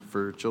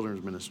for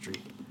children's ministry.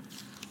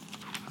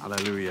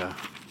 Hallelujah.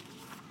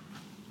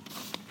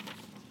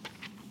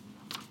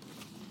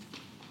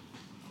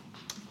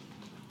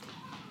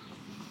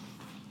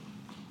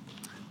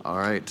 All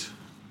right.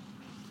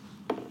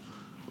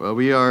 Well,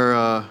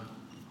 we're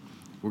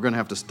going to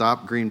have to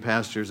stop Green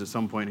Pastures at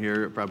some point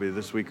here, probably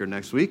this week or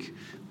next week.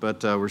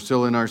 But we're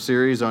still in our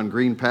series on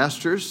Green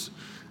Pastures.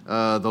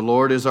 The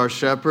Lord is our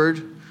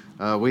shepherd.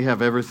 We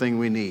have everything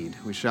we need.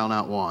 We shall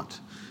not want.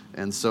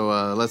 And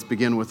so let's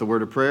begin with a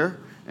word of prayer,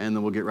 and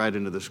then we'll get right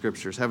into the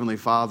scriptures. Heavenly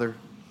Father,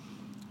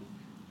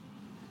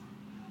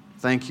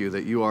 thank you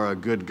that you are a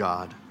good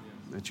God,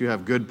 that you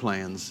have good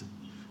plans.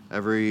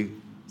 Every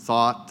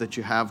thought that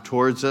you have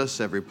towards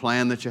us, every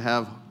plan that you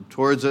have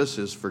towards us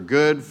is for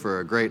good,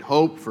 for a great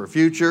hope, for a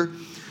future.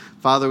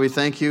 Father, we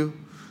thank you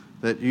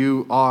that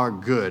you are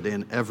good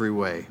in every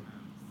way.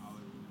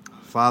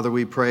 Father,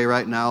 we pray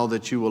right now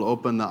that you will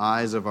open the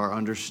eyes of our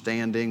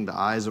understanding, the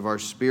eyes of our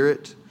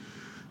spirit,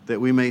 that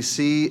we may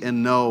see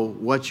and know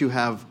what you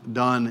have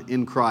done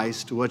in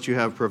Christ, what you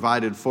have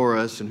provided for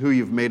us, and who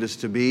you've made us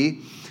to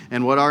be,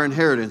 and what our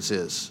inheritance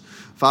is.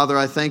 Father,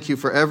 I thank you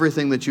for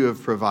everything that you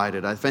have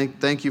provided. I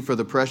thank you for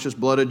the precious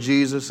blood of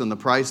Jesus and the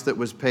price that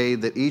was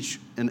paid, that each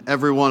and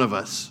every one of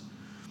us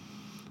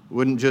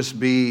wouldn't just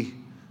be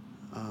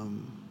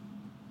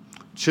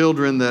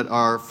children that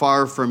are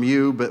far from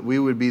you, but we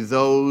would be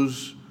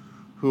those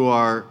who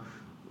are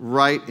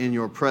right in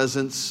your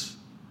presence,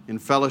 in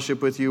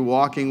fellowship with you,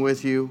 walking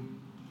with you,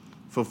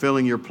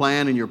 fulfilling your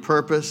plan and your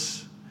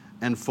purpose,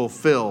 and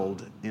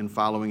fulfilled in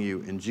following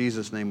you. In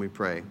Jesus' name we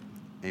pray.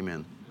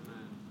 Amen.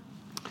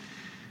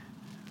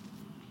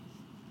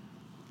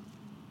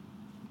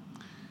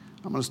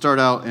 I'm going to start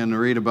out and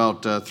read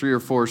about 3 or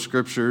 4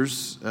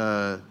 scriptures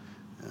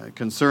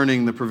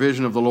concerning the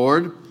provision of the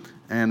Lord.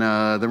 And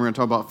then we're going to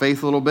talk about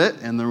faith a little bit.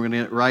 And then we're going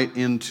to get right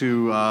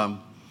into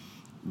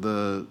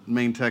the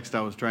main text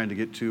I was trying to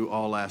get to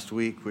all last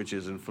week, which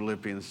is in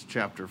Philippians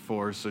chapter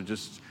 4. So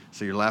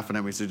you're laughing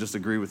at me, so just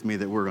agree with me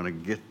that we're going to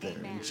get there.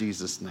 Amen. In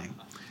Jesus' name.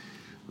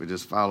 We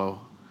just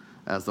follow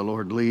as the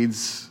Lord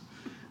leads.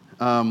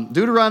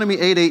 Deuteronomy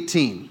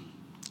 8:18.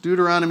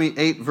 Deuteronomy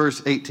 8,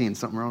 verse 18.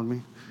 Something wrong with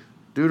me?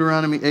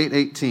 Deuteronomy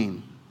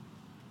 8:18.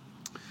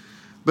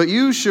 But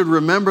you should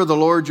remember the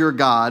Lord your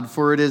God,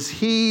 for it is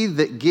he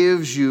that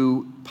gives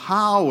you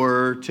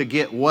power to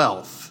get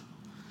wealth,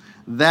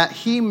 that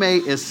he may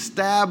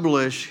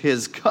establish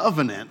his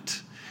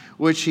covenant,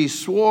 which he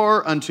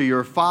swore unto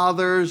your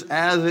fathers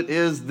as it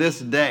is this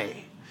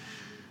day.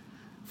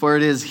 For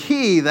it is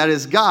he, that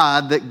is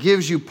God, that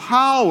gives you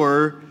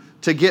power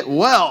to get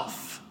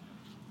wealth,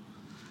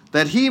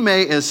 that he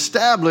may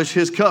establish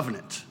his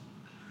covenant.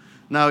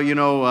 Now, you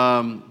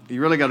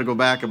really got to go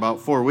back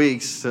about 4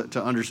 weeks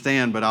to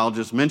understand, but I'll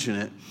just mention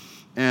it.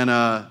 And,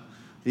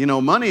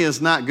 money is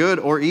not good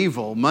or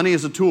evil. Money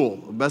is a tool.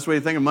 The best way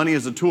to think of money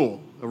is a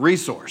tool, a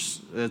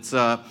resource. It's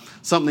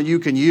something that you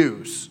can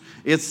use.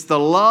 It's the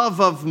love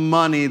of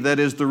money that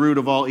is the root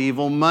of all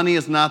evil. Money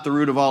is not the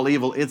root of all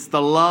evil. It's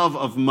the love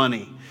of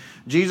money.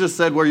 Jesus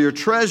said, where your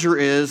treasure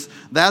is,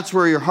 that's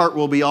where your heart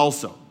will be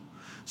also.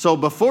 So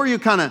before you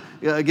kind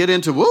of get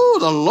into, woo,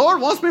 the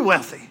Lord wants me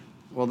wealthy.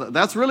 Well,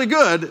 that's really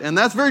good, and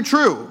that's very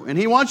true. And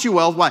he wants you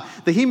wealth. Why?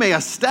 That he may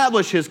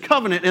establish his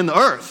covenant in the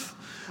earth.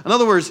 In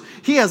other words,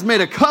 he has made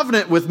a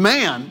covenant with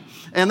man,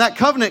 and that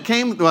covenant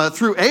came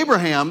through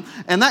Abraham,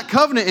 and that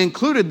covenant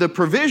included the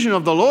provision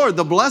of the Lord,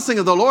 the blessing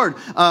of the Lord,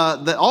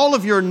 that all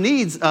of your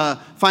needs,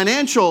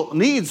 financial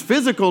needs,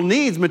 physical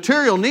needs,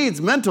 material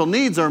needs, mental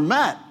needs are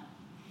met.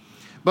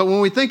 But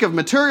when we think of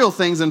material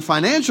things and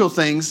financial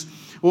things,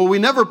 well, we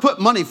never put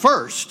money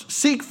first.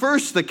 Seek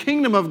first the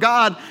kingdom of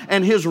God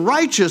and his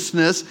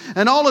righteousness,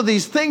 and all of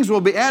these things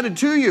will be added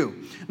to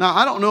you. Now,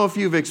 I don't know if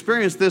you've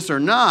experienced this or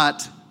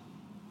not.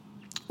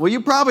 Well, you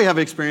probably have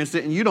experienced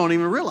it, and you don't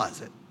even realize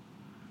it.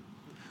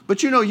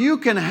 But you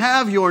can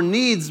have your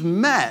needs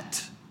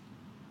met,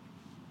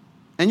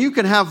 and you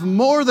can have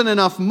more than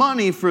enough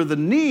money for the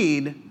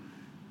need,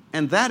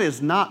 and that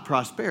is not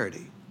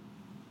prosperity.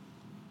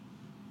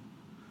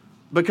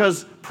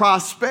 Because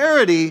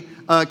prosperity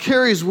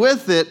carries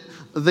with it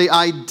the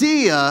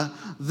idea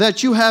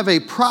that you have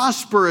a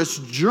prosperous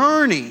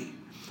journey.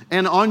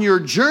 And on your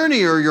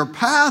journey or your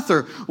path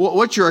or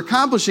what you're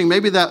accomplishing,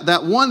 maybe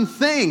that one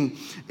thing,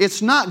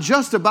 it's not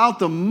just about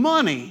the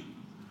money.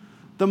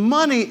 The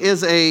money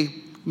is a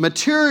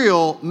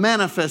material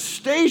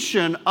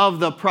manifestation of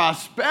the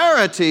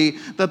prosperity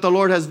that the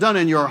Lord has done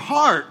in your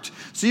heart.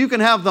 So you can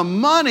have the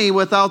money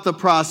without the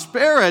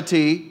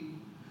prosperity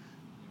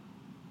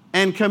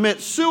and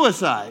commit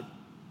suicide,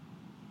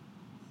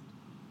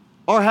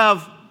 or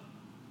have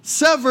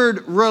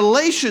severed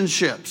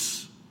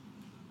relationships,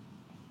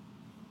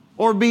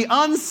 or be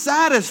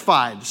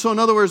unsatisfied. So in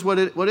other words, what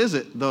is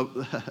it?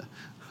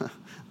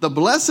 The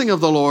blessing of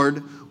the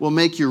Lord will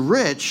make you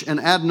rich and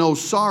add no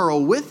sorrow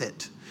with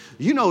it.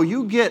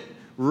 You get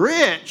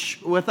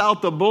rich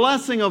without the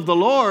blessing of the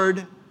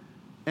Lord.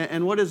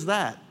 And what is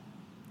that?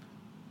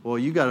 Well,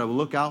 you got to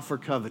look out for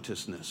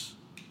covetousness.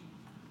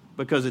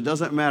 Because it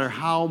doesn't matter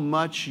how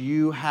much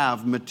you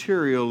have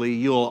materially,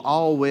 you'll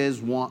always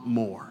want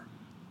more.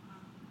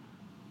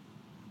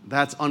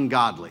 That's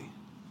ungodly.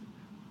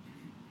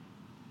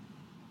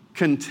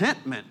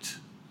 Contentment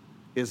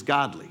is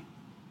godly.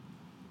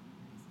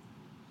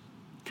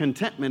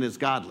 Contentment is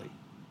godly.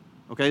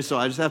 Okay, so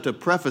I just have to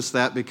preface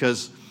that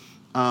because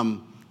I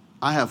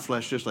have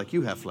flesh just like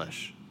you have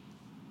flesh.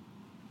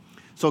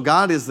 So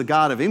God is the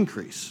God of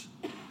increase.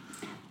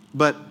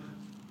 But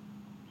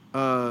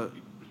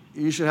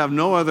you should have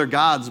no other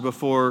gods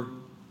before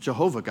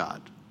Jehovah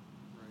God.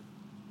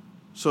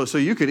 So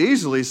you could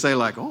easily say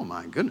like, oh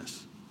my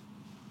goodness,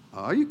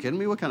 are you kidding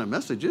me? What kind of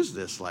message is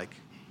this? Like,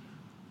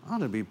 I ought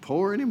to be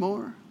poor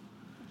anymore.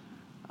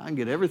 I can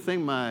get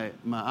everything my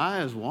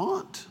eyes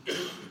want.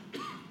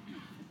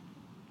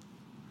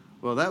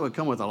 Well, that would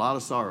come with a lot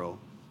of sorrow.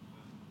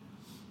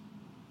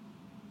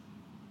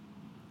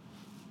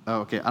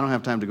 Okay, I don't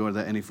have time to go into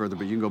that any further,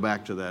 but you can go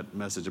back to that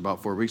message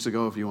about 4 weeks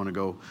ago if you want to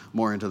go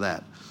more into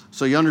that.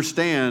 So you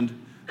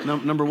understand,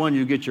 number one,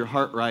 you get your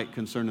heart right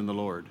concerning the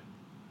Lord.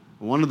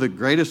 One of the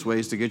greatest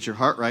ways to get your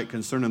heart right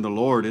concerning the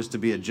Lord is to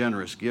be a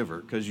generous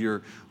giver, because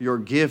your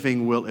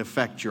giving will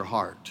affect your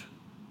heart.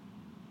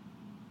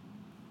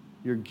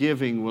 Your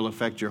giving will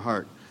affect your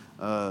heart.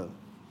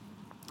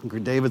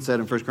 David said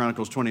in 1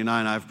 Chronicles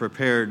 29, I've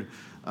prepared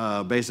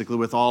basically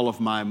with all of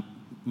my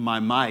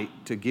might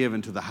to give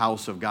into the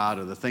house of God,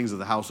 or the things of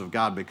the house of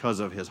God, because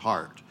of his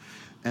heart.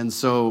 And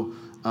so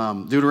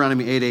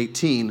Deuteronomy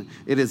 8:18,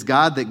 it is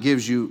God that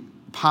gives you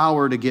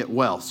power to get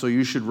wealth, so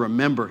you should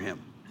remember him.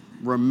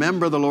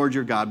 Remember the Lord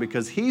your God,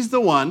 because he's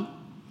the one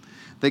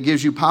that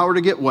gives you power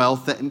to get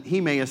wealth, that he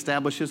may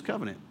establish his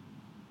covenant.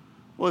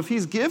 Well, if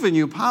he's given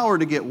you power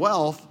to get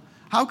wealth,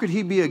 how could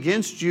he be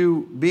against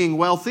you being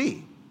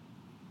wealthy?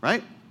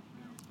 Right?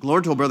 The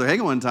Lord told Brother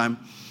Hagin one time,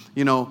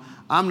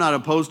 I'm not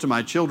opposed to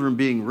my children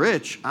being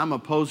rich. I'm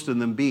opposed to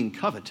them being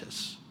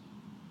covetous.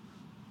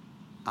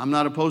 I'm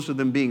not opposed to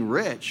them being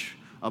rich,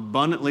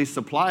 abundantly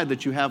supplied,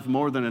 that you have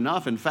more than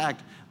enough. In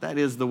fact, that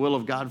is the will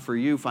of God for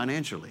you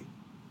financially.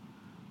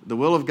 The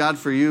will of God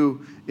for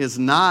you is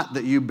not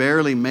that you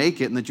barely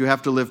make it and that you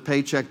have to live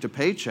paycheck to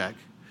paycheck.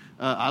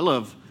 I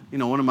love,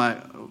 one of my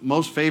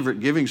most favorite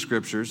giving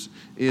scriptures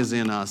is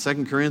in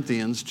 2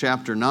 Corinthians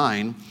chapter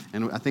 9.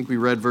 And I think we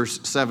read verse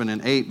 7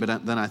 and 8,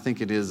 but then I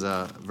think it is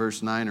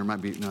verse 9, or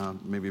might be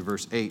maybe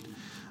verse 8.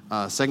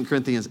 2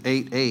 Corinthians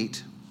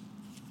 8:8.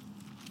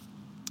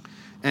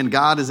 And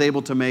God is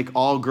able to make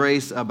all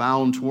grace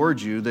abound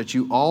toward you, that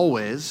you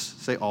always,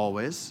 say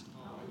always,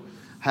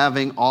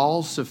 having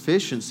all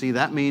sufficiency.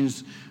 That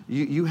means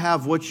you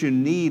have what you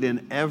need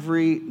in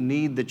every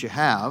need that you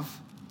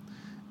have,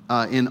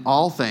 in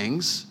all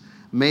things,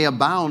 may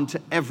abound to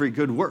every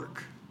good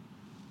work.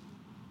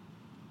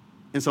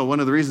 And so one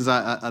of the reasons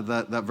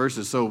that verse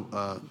is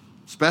so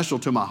special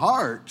to my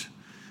heart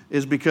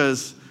is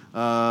because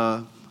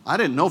I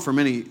didn't know for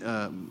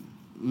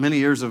many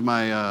years of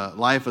my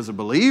life as a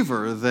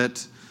believer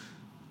that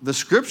the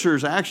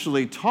scriptures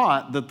actually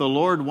taught that the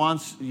Lord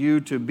wants you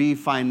to be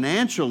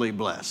financially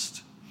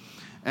blessed.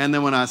 And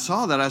then when I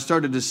saw that, I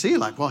started to see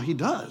well, he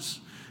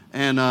does.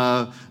 And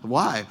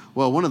why?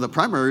 Well, one of the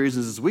primary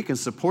reasons is we can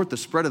support the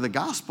spread of the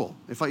gospel.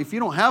 If you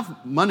don't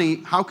have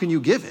money, how can you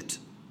give it?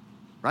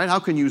 Right? How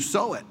can you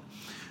sow it?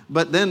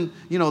 But then,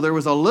 there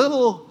was a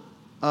little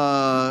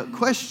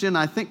question,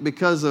 I think,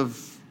 because of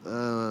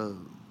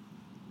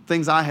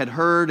things I had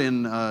heard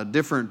in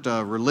different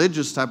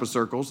religious type of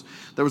circles.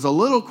 There was a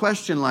little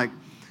question like,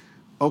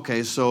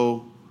 okay,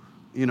 so,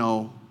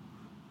 the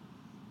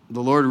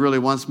Lord really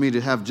wants me to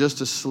have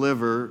just a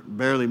sliver,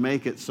 barely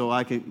make it, so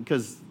I can,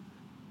 because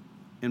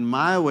in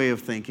my way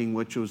of thinking,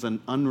 which was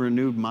an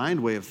unrenewed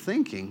mind way of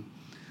thinking,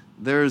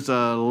 there's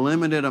a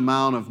limited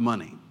amount of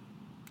money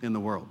in the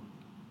world.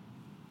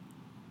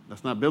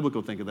 That's not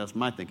biblical thinking, that's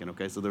my thinking,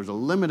 okay? So there's a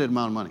limited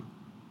amount of money.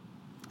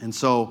 And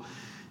so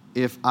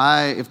if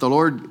the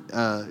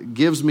Lord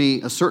gives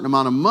me a certain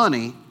amount of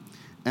money,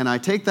 and I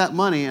take that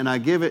money and I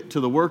give it to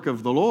the work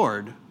of the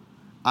Lord,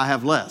 I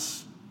have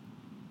less.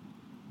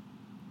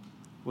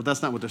 Well,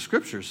 that's not what the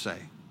scriptures say.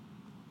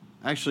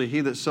 Actually,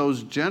 he that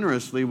sows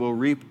generously will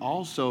reap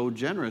also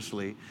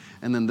generously.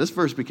 And then this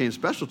verse became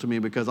special to me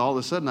because all of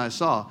a sudden I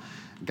saw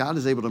God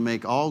is able to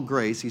make all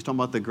grace. He's talking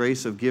about the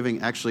grace of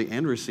giving actually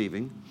and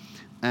receiving.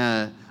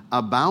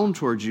 Abound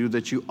towards you,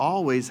 that you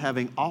always,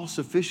 having all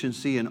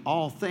sufficiency in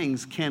all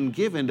things, can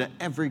give into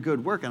every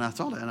good work. And I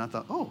saw that and I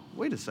thought, oh,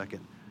 wait a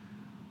second.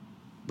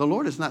 The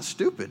Lord is not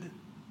stupid.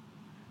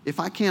 If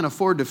I can't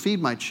afford to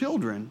feed my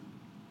children,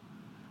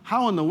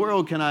 how in the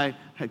world can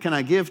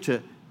I give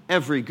to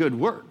every good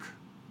work?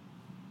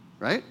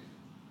 Right?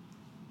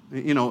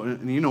 You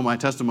know my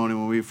testimony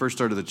when we first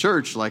started the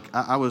church,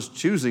 I was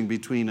choosing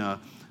between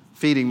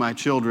feeding my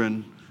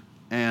children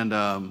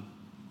and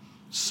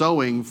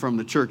sowing from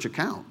the church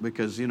account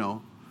because,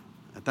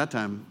 at that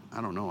time,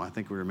 I don't know, I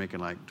think we were making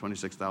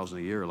 $26,000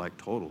 a year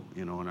total,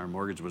 and our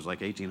mortgage was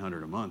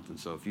 $1,800 a month. And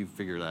so if you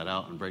figure that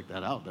out and break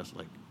that out, that's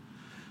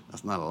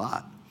not a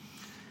lot.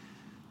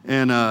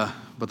 And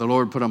but the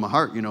Lord put on my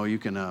heart, you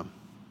can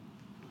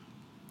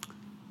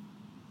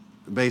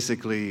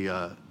basically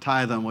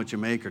tithe on what you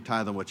make or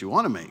tithe on what you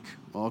want to make.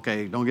 Well,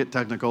 okay, don't get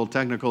technical.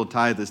 Technical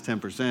tithe is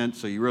 10%,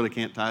 so you really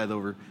can't tithe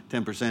over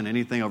 10%.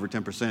 Anything over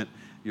 10%,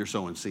 you're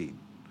sowing seed.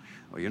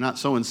 Well, you're not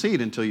sowing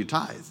seed until you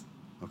tithe,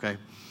 okay?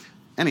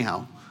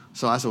 Anyhow,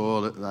 so I said,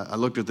 well, I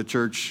looked at the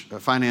church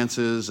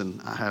finances,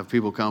 and I have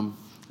people come,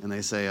 and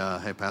they say,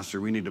 hey, Pastor,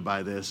 we need to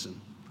buy this, and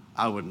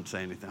I wouldn't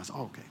say anything. I said,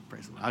 oh, okay,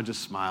 praise the Lord. I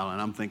just smile,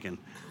 and I'm thinking,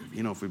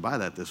 if we buy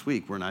that this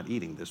week, we're not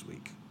eating this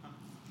week.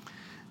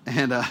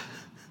 And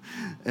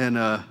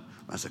I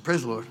said,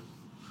 praise the Lord,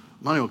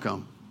 money will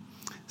come.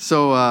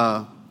 So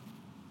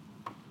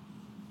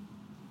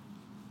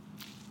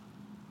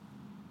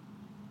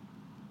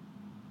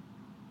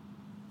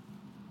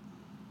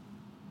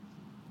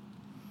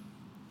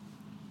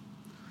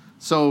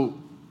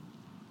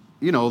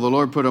the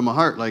Lord put on my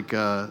heart, like,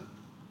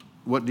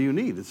 what do you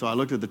need? And so I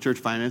looked at the church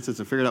finances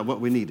and figured out what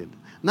we needed.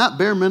 Not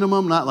bare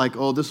minimum, not like,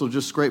 oh, this will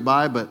just scrape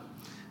by, but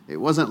it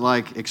wasn't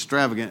like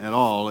extravagant at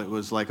all. It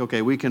was like,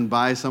 okay, we can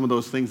buy some of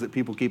those things that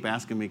people keep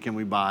asking me, can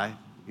we buy?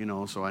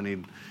 So I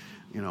need,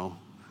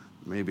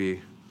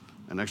 maybe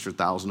an extra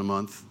 $1,000 a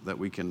month that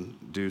we can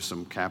do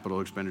some capital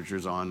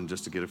expenditures on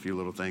just to get a few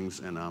little things.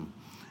 And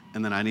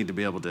then I need to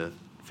be able to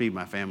feed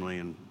my family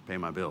and pay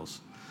my bills,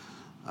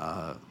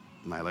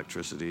 my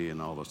electricity and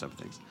all those type of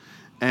things.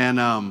 And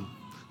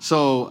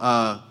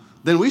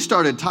then we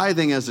started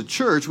tithing as a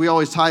church. We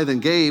always tithe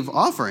and gave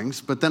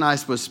offerings, but then I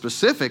was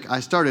specific. I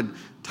started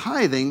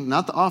tithing,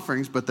 not the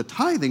offerings, but the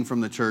tithing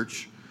from the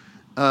church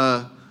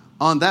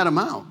on that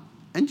amount.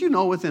 And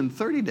within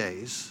 30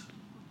 days,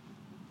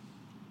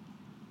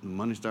 the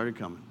money started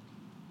coming.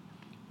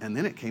 And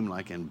then it came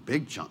like in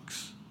big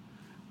chunks.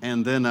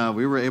 And then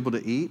we were able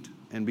to eat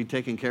and be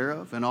taken care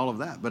of and all of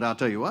that. But I'll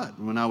tell you what,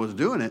 when I was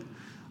doing it,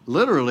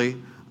 literally,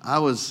 I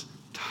was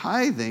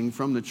tithing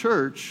from the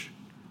church,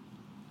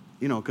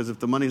 because if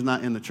the money's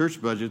not in the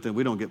church budget, then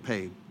we don't get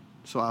paid.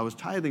 So I was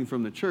tithing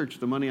from the church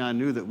the money I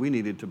knew that we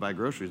needed to buy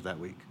groceries that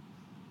week.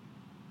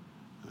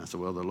 And I said,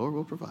 well, the Lord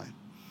will provide.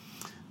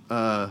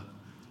 But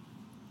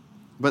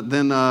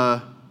then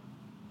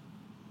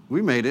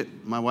we made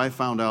it. My wife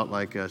found out,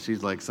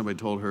 she's like, somebody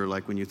told her,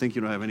 when you think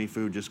you don't have any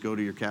food, just go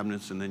to your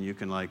cabinets and then you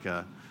can,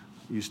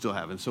 you still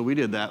have it. So we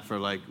did that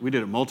we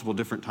did it multiple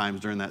different times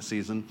during that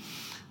season.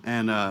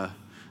 And,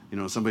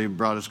 somebody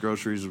brought us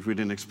groceries which we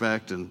didn't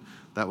expect, and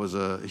that was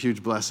a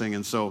huge blessing.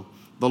 And so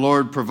the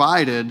Lord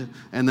provided,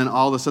 and then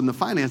all of a sudden the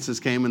finances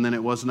came, and then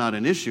it was not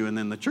an issue, and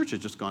then the church has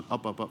just gone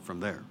up, up, up from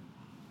there.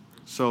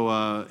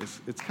 So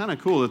it's kind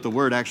of cool that the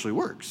word actually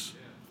works.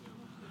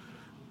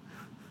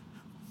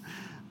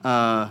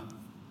 And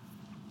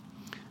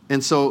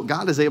so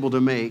God is able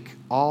to make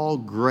all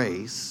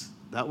grace,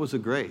 that was a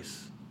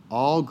grace,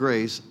 all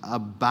grace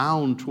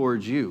abound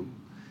towards you.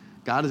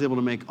 God is able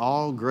to make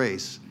all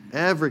grace,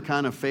 every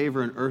kind of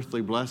favor and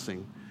earthly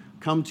blessing,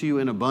 come to you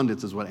in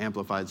abundance, is what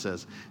Amplified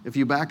says. If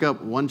you back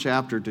up one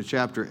chapter to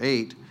chapter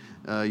 8,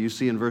 you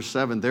see in verse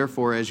 7,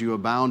 therefore, as you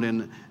abound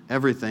in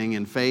everything,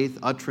 in faith,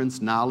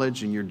 utterance,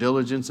 knowledge, and your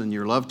diligence, and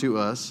your love to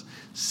us,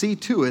 see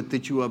to it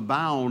that you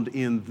abound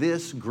in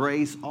this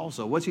grace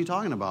also. What's he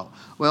talking about?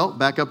 Well,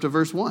 back up to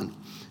verse 1.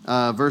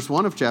 Verse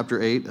 1 of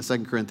chapter 8,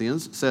 2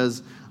 Corinthians,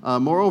 says,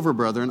 moreover,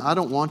 brethren, I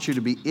don't want you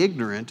to be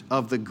ignorant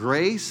of the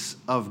grace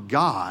of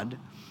God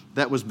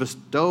that was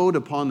bestowed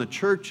upon the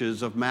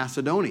churches of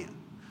Macedonia.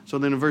 So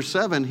then in verse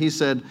 7, he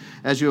said,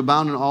 as you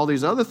abound in all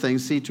these other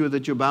things, see to it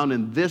that you abound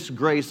in this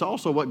grace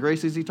also. What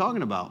grace is he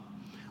talking about?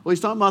 Well, he's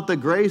talking about the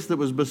grace that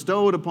was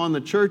bestowed upon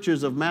the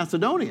churches of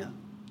Macedonia.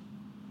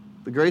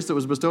 The grace that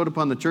was bestowed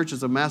upon the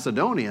churches of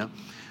Macedonia,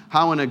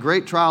 how in a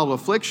great trial of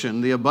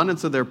affliction, the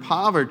abundance of their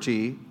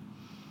poverty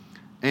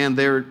and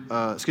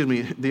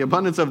the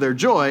abundance of their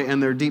joy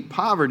and their deep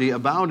poverty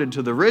abounded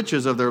to the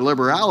riches of their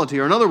liberality.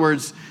 Or in other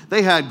words,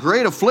 they had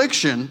great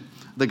affliction.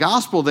 The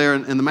gospel there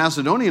in the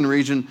Macedonian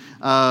region,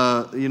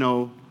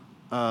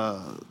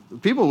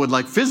 people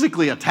would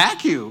physically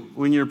attack you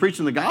when you're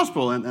preaching the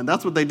gospel. And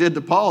that's what they did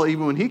to Paul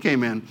even when he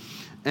came in.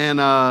 And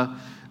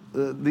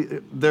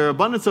their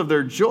abundance of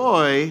their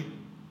joy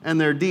and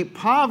their deep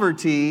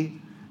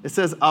poverty, it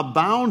says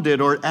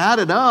abounded or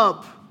added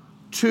up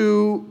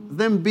to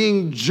them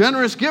being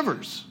generous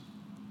givers.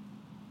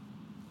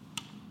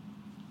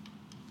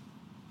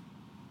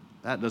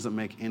 That doesn't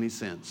make any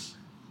sense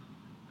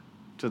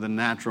to the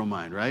natural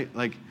mind, right?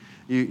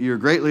 You're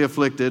greatly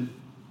afflicted.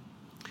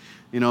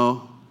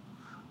 The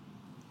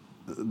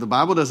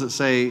Bible doesn't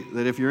say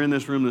that if you're in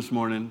this room this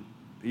morning,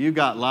 you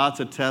got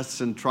lots of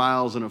tests and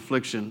trials and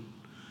affliction,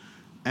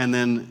 and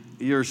then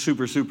you're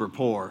super, super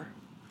poor.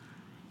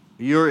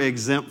 You're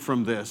exempt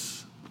from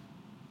this.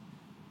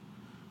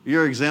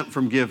 You're exempt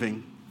from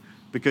giving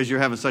because you're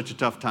having such a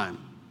tough time.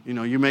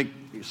 You make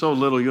so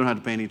little you don't have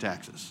to pay any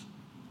taxes.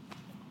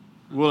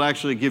 We'll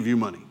actually give you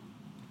money.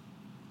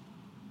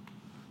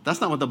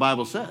 That's not what the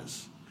Bible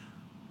says.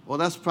 Well,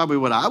 that's probably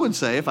what I would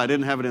say if I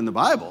didn't have it in the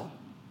Bible,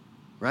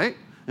 right?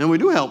 And we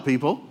do help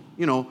people,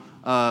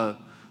 that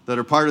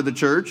are part of the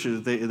church.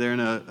 They're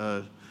in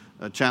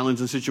a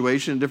challenging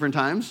situation at different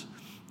times.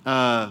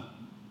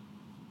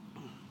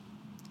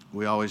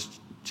 we always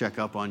check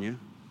up on you.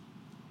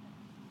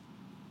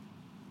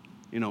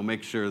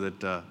 Make sure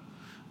that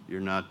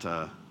you're not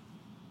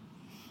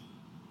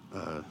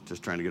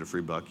just trying to get a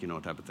free buck,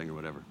 type of thing or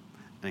whatever.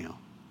 Anyhow.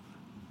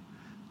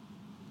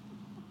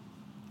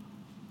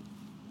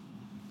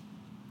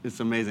 It's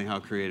amazing how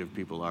creative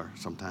people are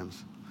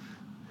sometimes.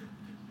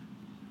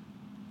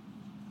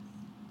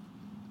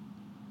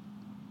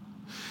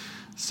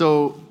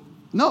 So,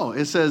 no,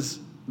 it says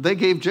they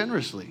gave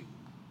generously.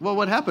 Well,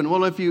 what happened?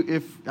 Well, if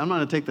I'm not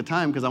going to take the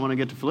time because I want to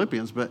get to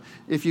Philippians, but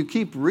if you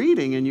keep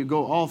reading and you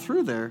go all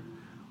through there,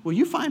 well,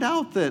 you find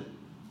out that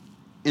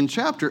in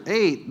chapter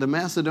 8, the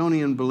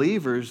Macedonian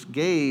believers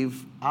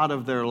gave out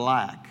of their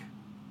lack.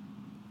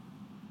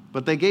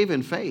 But they gave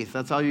in faith.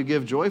 That's how you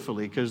give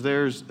joyfully, because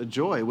there's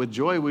joy. With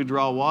joy, we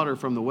draw water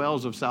from the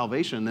wells of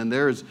salvation. And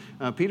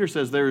Peter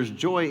says there is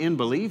joy in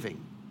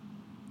believing,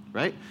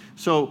 right?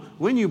 So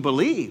when you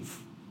believe,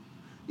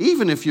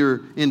 even if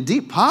you're in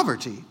deep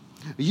poverty,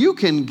 you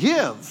can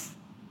give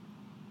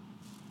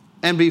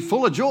and be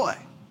full of joy.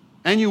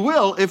 And you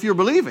will if you're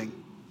believing.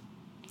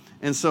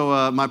 And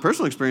so my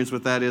personal experience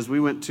with that is we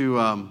went to,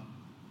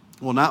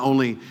 not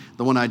only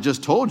the one I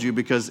just told you,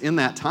 because in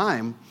that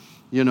time,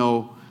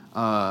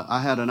 I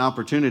had an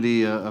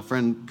opportunity. A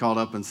friend called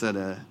up and said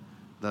that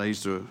I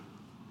used to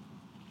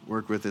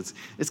work with.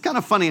 It's kind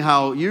of funny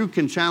how you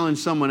can challenge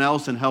someone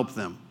else and help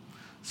them.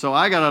 So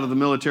I got out of the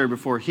military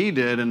before he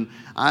did, and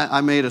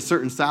I made a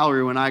certain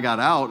salary when I got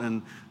out.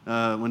 And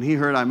when he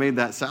heard I made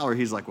that salary,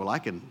 he's like, "Well, I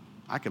can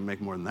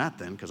make more than that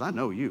then, because I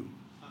know you."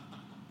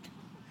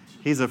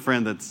 He's a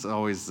friend that's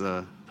always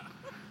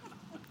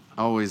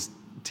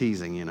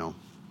teasing,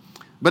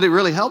 But it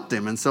really helped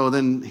him, and so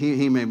then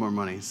he made more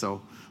money.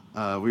 So.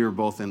 We were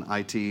both in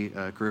IT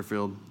career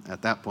field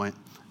at that point.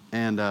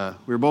 And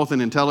we were both in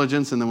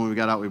intelligence, and then when we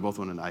got out, we both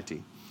went into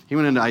IT. He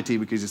went into IT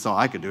because he saw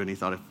I could do it, and he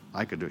thought if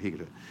I could do it, he could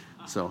do it.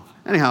 So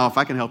anyhow, if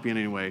I can help you in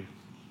any way,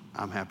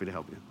 I'm happy to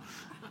help you.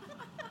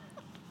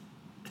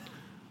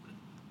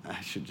 I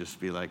should just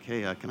be like,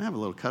 "Hey, can I have a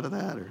little cut of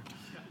that?" Or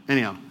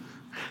anyhow.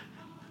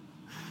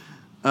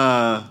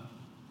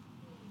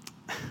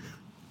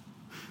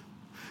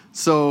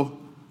 So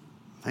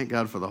thank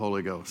God for the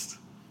Holy Ghost.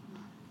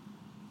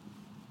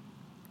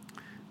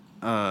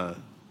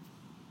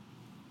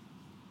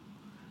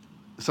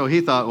 So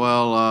he thought,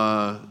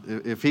 well,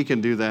 if he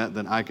can do that,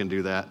 then I can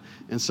do that.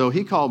 And so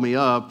he called me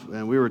up,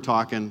 and we were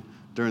talking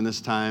during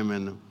this time,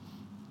 and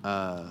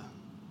I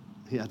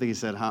think he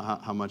said,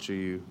 how much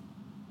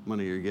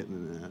money are you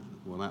getting?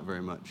 Well, not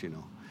very much,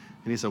 And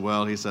he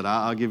said,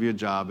 I'll give you a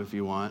job if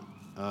you want,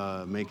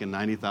 making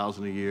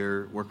 $90,000 a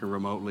year, working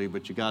remotely,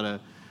 but you got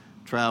to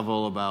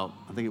travel about,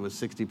 I think it was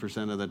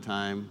 60% of the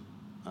time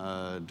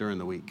during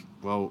the week.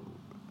 Well,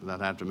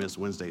 that I have to miss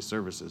Wednesday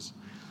services.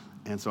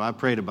 And so I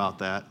prayed about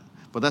that.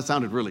 But that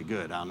sounded really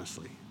good,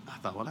 honestly. I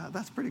thought, well,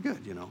 that's pretty good,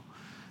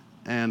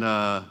 And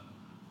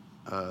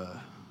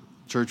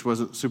church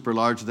wasn't super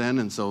large then,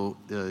 and so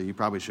you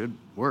probably should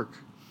work.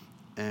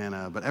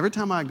 And but every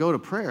time I go to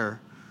prayer,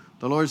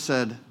 the Lord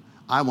said,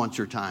 "I want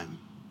your time."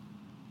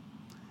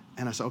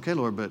 And I said, "Okay,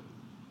 Lord, but,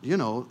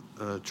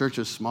 church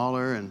is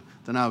smaller." And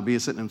then I would be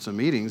sitting in some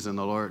meetings, and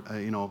the Lord,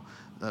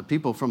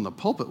 people from the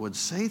pulpit would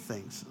say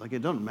things like,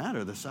 "It doesn't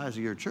matter the size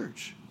of your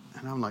church."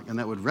 And I'm like, and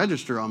that would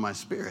register on my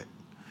spirit.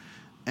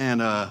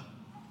 And,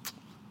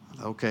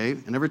 okay.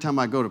 And every time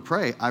I go to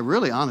pray, I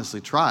really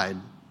honestly tried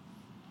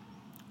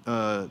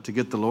to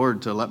get the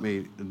Lord to let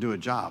me do a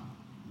job.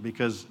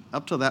 Because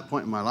up to that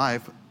point in my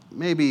life,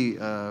 maybe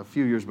a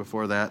few years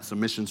before that, some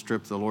mission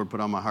trip the Lord put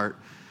on my heart.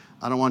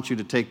 I don't want you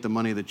to take the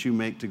money that you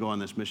make to go on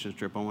this mission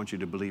trip. I want you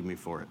to believe me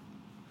for it.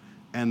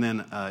 And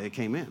then it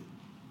came in.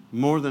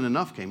 More than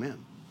enough came in.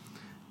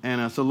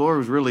 And so the Lord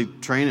was really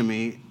training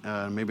me.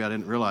 Maybe I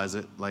didn't realize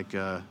it. Like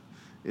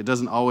it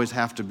doesn't always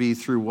have to be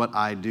through what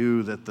I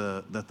do that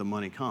the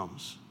money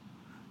comes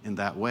in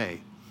that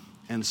way.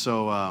 And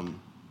so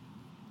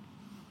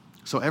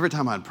so every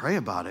time I'd pray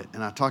about it,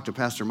 and I talked to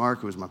Pastor Mark,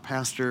 who was my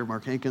pastor,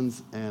 Mark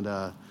Hankins, and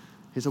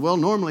he said, well,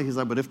 normally, he's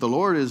like, but if the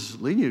Lord is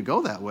leading you to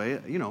go that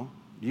way,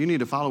 you need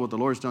to follow what the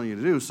Lord's telling you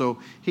to do. So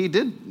he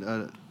did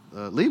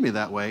lead me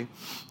that way.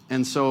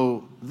 And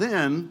so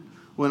then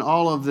when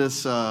all of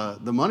this,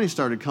 the money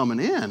started coming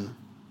in,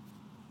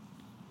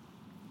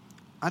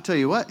 I tell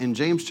you what, in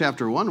James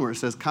chapter 1, where it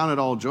says, count it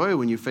all joy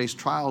when you face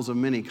trials of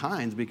many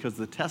kinds, because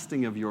the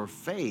testing of your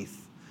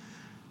faith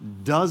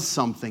does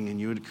something in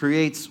you. It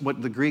creates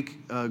what the Greek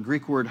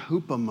word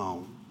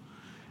hupomone.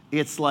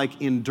 It's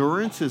like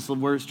endurance is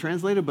where it's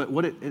translated, but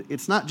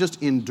it's not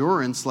just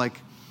endurance. Like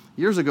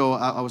years ago,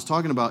 I was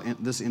talking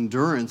about this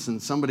endurance,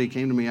 and somebody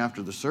came to me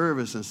after the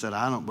service and said,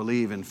 I don't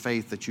believe in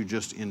faith that you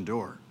just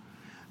endure.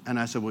 And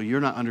I said, well, you're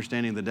not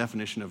understanding the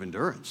definition of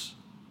endurance.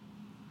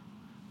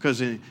 Because,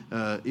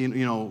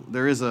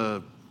 there is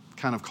a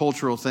kind of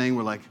cultural thing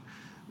where, like,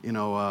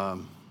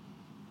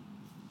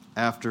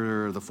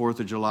 after the 4th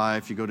of July,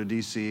 if you go to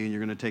D.C. and you're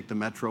going to take the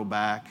metro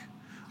back,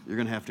 you're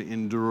going to have to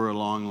endure a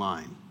long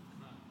line.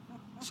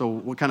 So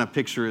what kind of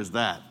picture is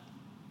that?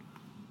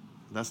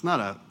 That's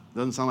not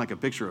Doesn't sound like a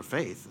picture of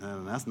faith.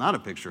 And that's not a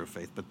picture of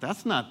faith, but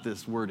that's not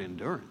this word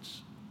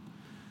endurance.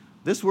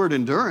 This word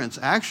endurance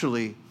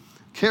actually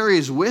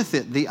carries with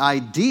it the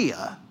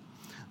idea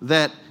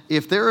that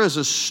if there is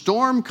a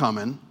storm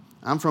coming,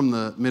 I'm from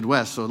the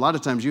Midwest, so a lot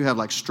of times you have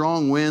like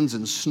strong winds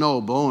and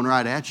snow blowing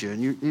right at you,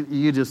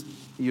 and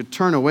you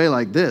turn away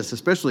like this,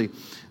 especially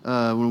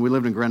when we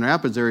lived in Grand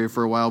Rapids area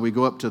for a while. We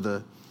go up to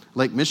the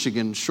Lake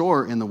Michigan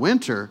shore in the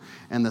winter,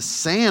 and the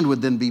sand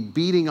would then be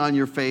beating on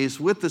your face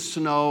with the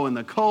snow and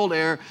the cold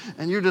air,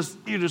 and you're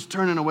just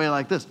turning away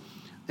like this.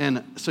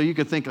 And so you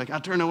could think like, I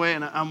turn away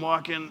and I'm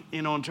walking,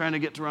 and trying to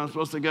get to where I'm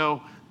supposed to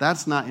go.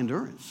 That's not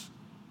endurance.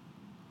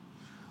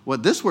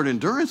 What this word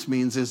endurance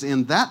means is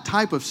in that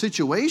type of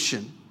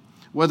situation,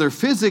 whether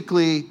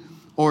physically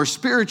or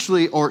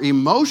spiritually or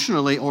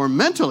emotionally or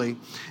mentally,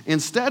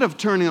 instead of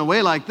turning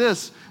away like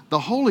this, the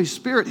Holy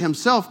Spirit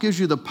himself gives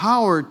you the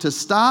power to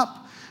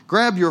stop,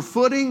 grab your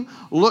footing,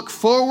 look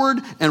forward,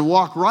 and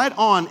walk right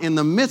on in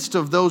the midst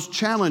of those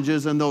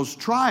challenges and those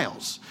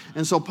trials.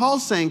 And so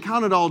Paul's saying,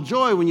 count it all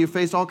joy when you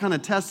face all kind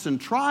of tests and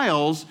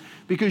trials,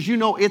 because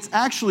it's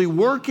actually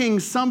working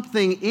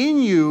something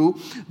in you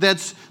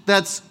that's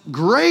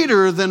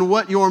greater than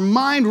what your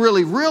mind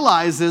really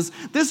realizes.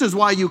 This is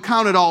why you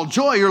count it all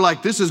joy. You're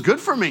like, this is good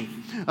for me.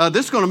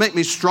 This is going to make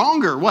me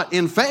stronger. What?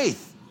 In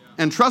faith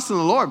and trust in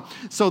the Lord.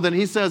 So then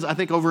he says, I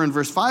think over in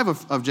verse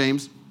 5 of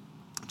James,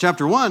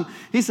 chapter 1,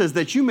 he says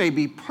that you may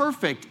be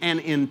perfect and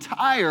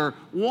entire,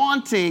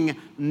 wanting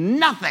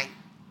nothing.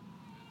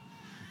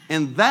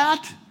 And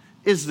that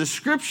is the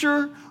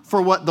scripture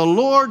for what the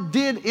Lord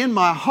did in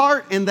my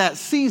heart in that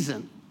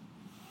season.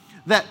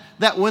 That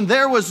when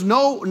there was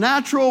no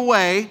natural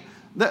way,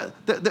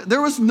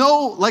 there was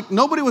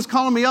nobody was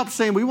calling me up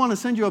saying, we want to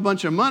send you a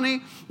bunch of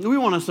money, we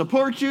want to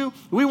support you,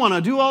 we want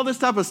to do all this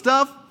type of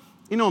stuff.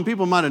 And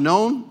people might have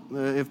known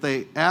if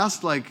they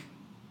asked, like,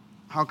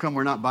 how come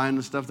we're not buying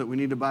the stuff that we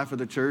need to buy for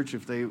the church?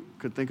 If they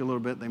could think a little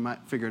bit, they might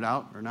figure it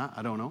out or not.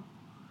 I don't know.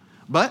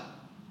 But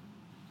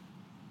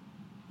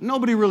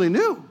nobody really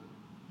knew.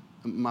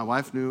 My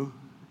wife knew.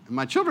 And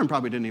my children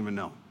probably didn't even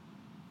know.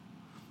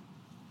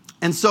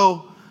 And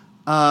so,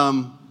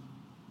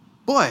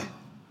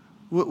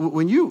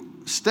 when you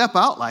step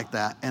out like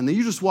that and then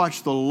you just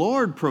watch the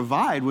Lord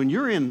provide, when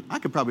you're in, I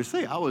could probably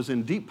say I was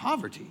in deep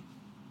poverty.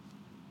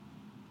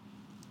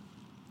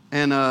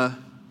 And,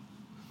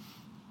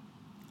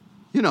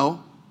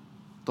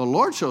 the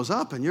Lord shows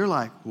up and you're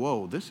like,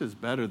 whoa, this is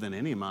better than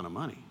any amount of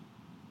money.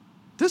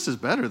 This is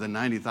better than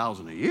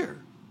 $90,000 a year,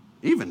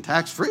 even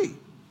tax-free.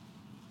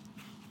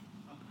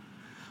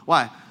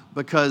 Why?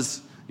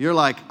 Because you're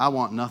like, I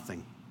want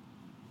nothing.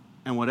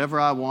 And whatever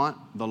I want,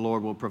 the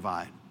Lord will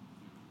provide.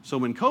 So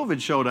when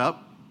COVID showed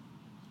up,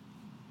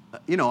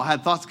 I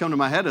had thoughts come to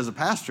my head as a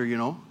pastor,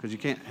 because you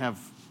can't have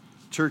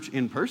church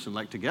in person,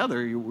 like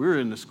together. We're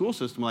in the school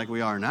system like we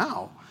are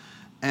now.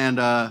 And,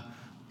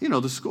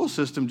 the school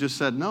system just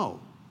said no.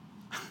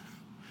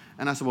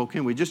 And I said, well,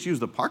 can we just use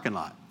the parking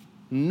lot?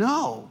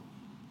 No.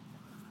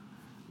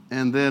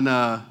 And then,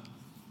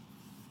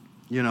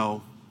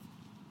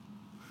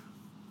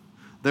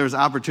 there's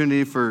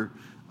opportunity for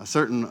a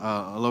certain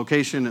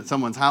location at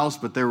someone's house,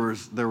 but there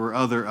were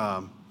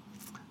other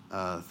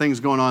things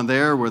going on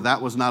there where that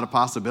was not a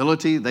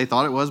possibility. They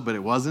thought it was, but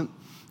it wasn't.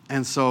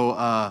 And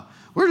so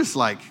we're just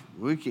like,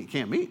 we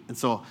can't meet. And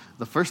so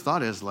the first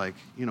thought is like,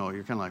 you're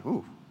kind of like,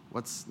 ooh,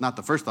 what's not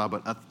the first thought,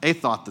 but a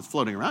thought that's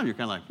floating around. You're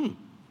kind of like,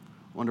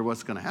 wonder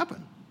what's going to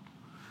happen.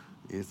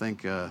 You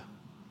think, I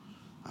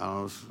don't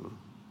know,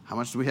 how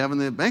much do we have in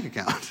the bank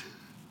account?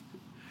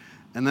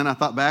 And then I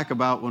thought back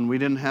about when we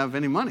didn't have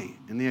any money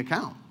in the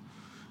account.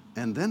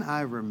 And then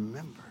I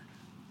remembered,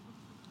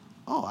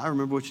 I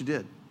remember what you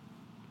did.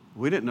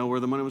 We didn't know where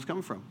the money was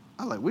coming from.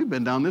 We've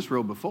been down this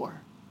road before.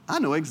 I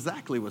know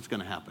exactly what's going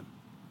to happen.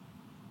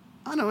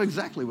 I know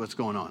exactly what's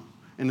going on.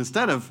 And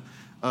instead of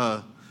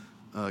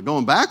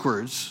going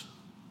backwards,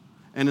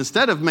 and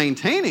instead of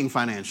maintaining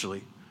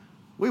financially,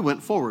 we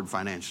went forward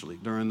financially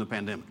during the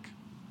pandemic.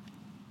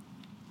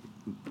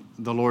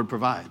 The Lord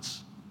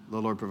provides.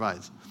 The Lord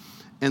provides.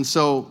 And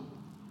so,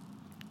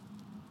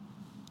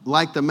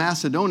 like the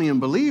Macedonian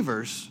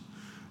believers,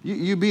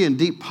 you be in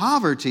deep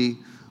poverty.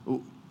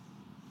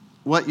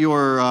 What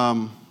your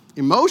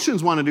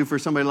emotions want to do for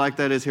somebody like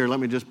that is, here, let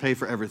me just pay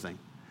for everything.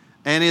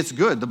 And it's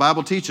good. The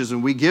Bible teaches,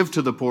 and we give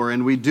to the poor,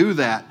 and we do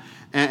that,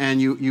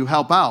 and you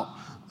help out.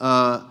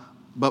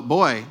 But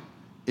boy,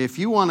 if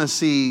you want to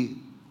see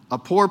a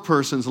poor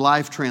person's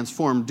life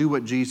transformed, do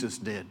what Jesus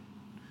did.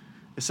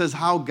 It says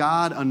how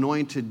God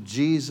anointed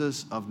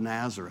Jesus of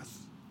Nazareth.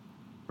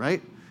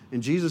 Right?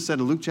 And Jesus said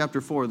in Luke chapter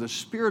 4, the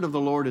Spirit of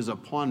the Lord is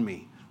upon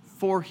me,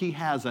 for he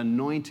has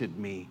anointed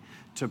me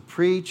to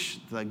preach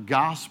the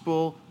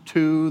gospel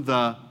to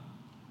the,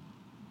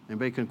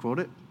 anybody can quote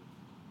it?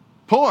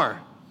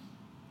 Poor.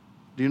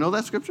 Do you know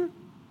that scripture?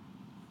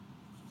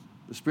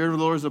 The Spirit of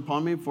the Lord is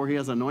upon me, for he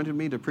has anointed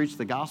me to preach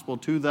the gospel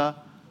to the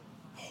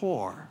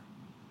poor.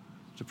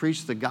 To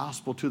preach the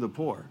gospel to the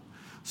poor.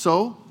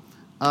 So,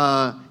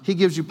 He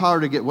gives you power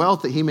to get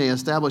wealth that he may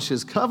establish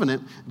his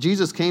covenant.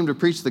 Jesus came to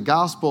preach the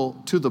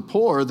gospel to the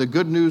poor, the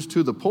good news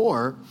to the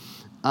poor.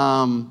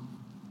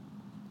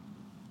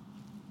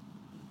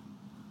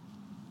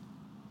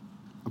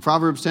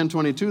 Proverbs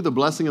 10:22, the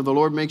blessing of the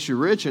Lord makes you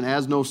rich and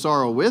adds no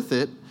sorrow with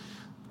it.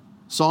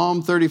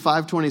 Psalm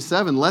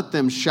 35:27, let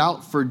them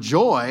shout for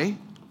joy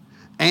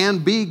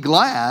and be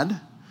glad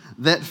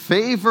that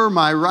favor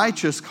my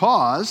righteous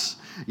cause.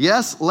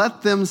 Yes,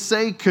 let them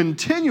say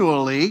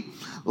continually,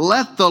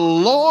 let the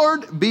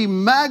Lord be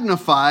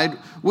magnified,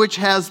 which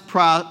has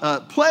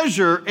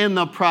pleasure in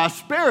the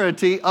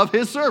prosperity of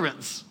his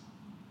servants.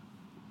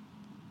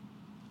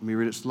 Let me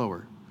read it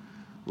slower.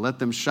 Let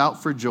them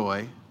shout for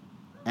joy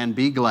and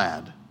be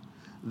glad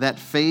that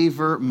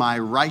favor my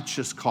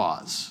righteous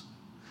cause.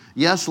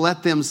 Yes,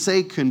 let them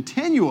say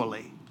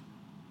continually,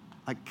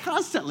 I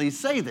constantly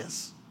say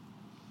this,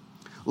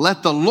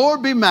 let the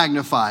Lord be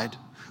magnified,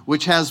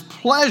 which has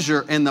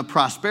pleasure in the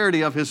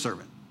prosperity of his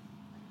servant.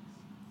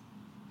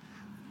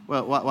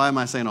 Well, why am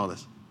I saying all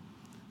this?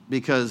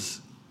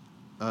 Because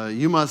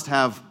you must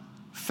have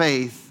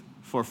faith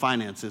for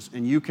finances,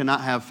 and you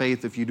cannot have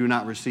faith if you do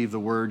not receive the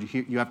word.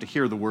 You have to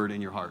hear the word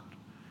in your heart.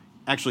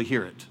 Actually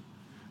hear it.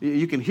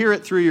 You can hear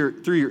it through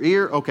your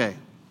ear. Okay,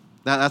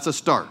 that's a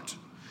start.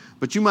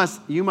 But you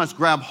must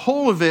grab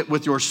hold of it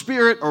with your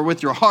spirit or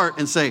with your heart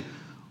and say,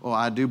 oh,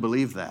 I do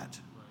believe that.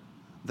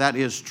 That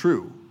is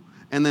true.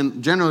 And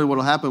then generally what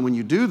will happen when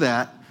you do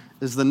that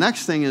is the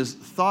next thing is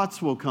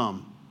thoughts will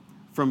come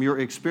from your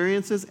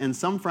experiences, and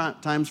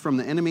sometimes from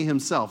the enemy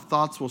himself.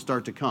 Thoughts will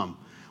start to come.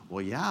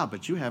 Well, yeah,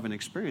 but you haven't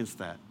experienced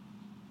that.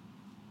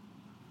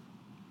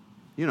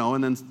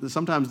 And then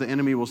sometimes the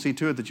enemy will see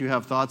to it that you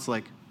have thoughts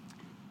like,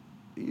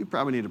 you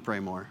probably need to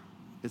pray more.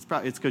 It's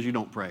because you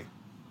don't pray.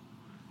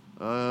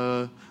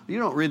 You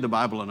don't read the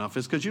Bible enough.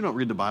 It's because you don't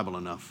read the Bible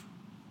enough.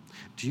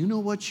 Do you know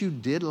what you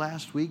did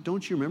last week?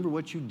 Don't you remember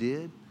what you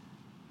did?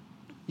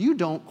 You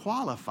don't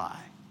qualify.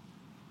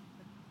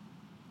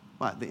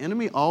 What? The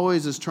enemy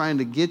always is trying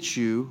to get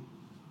you,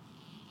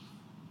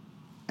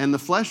 and the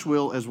flesh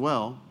will as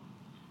well,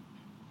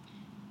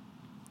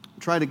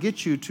 try to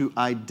get you to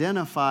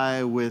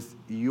identify with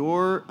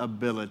your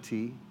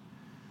ability,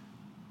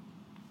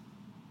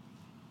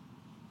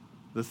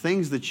 the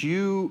things that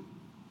you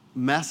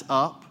mess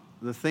up,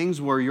 the things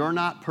where you're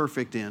not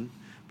perfect in,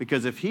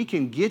 because if he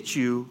can get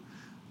you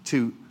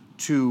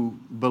to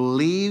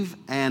believe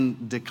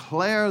and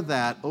declare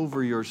that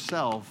over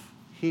yourself,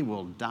 he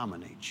will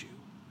dominate you.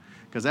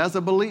 Because as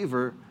a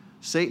believer,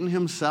 Satan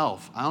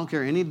himself, I don't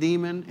care, any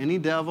demon, any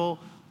devil,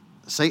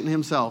 Satan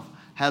himself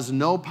has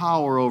no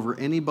power over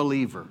any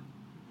believer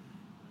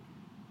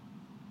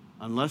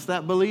unless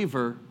that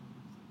believer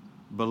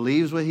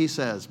believes what he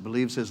says,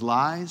 believes his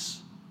lies,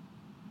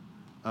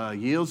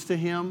 yields to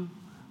him,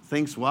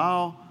 thinks,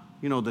 wow,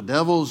 the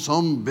devil's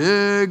some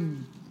big,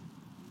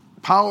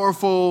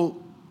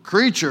 powerful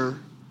creature.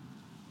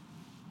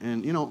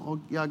 And,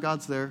 oh, yeah,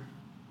 God's there.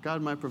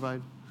 God might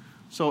provide.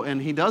 So,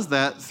 and he does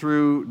that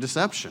through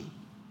deception.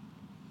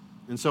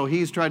 And so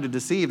he's tried to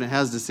deceive and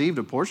has deceived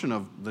a portion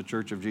of the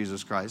Church of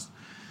Jesus Christ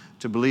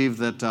to believe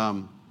that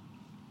to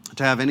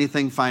have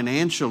anything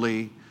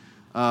financially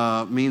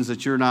means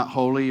that you're not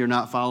holy, you're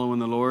not following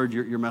the Lord,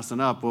 you're messing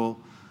up. Well,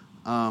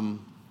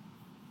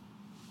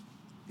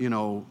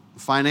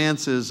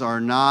 finances are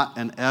not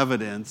an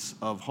evidence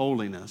of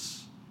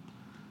holiness,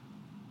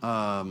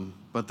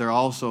 but they're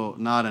also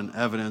not an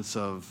evidence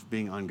of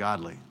being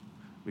ungodly.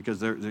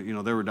 Because there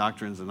were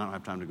doctrines, and I don't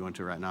have time to go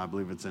into it right now. I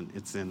believe it's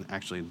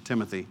in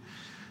Timothy.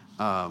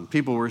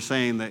 People were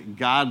saying that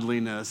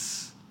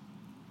godliness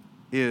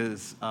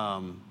is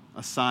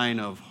a sign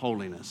of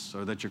holiness,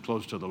 or that you're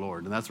close to the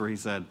Lord. And that's where he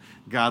said,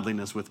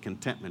 godliness with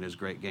contentment is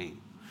great gain.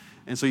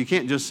 And so you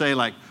can't just say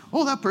like,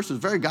 oh, that person's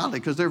very godly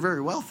because they're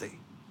very wealthy,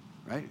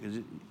 right?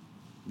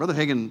 Brother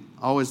Hagin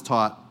always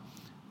taught,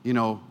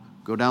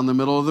 go down the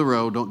middle of the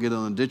road, don't get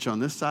on the ditch on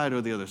this side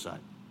or the other side.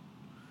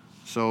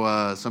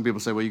 So some people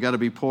say, well, you got to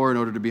be poor in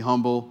order to be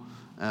humble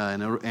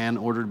and in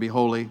order to be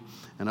holy.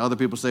 And other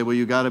people say, well,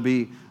 you got to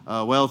be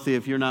wealthy.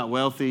 If you're not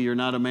wealthy, you're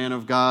not a man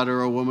of God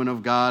or a woman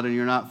of God, and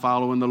you're not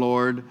following the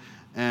Lord.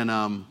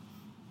 And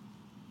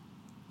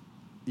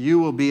you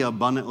will be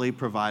abundantly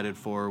provided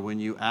for when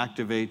you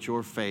activate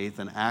your faith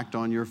and act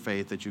on your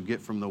faith that you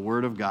get from the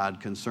Word of God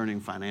concerning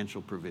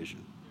financial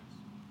provision.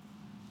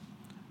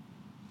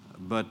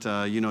 But,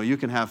 you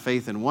can have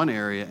faith in one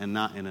area and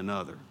not in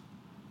another.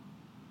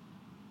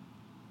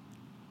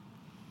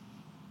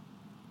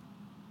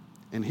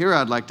 And here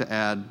I'd like to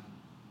add,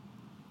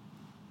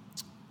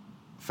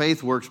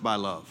 faith works by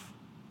love.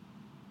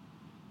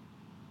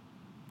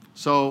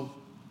 So,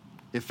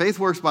 if faith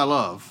works by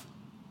love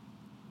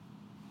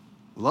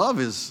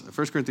is,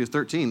 1 Corinthians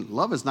 13,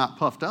 love is not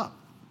puffed up.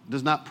 It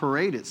does not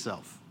parade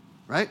itself,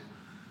 right?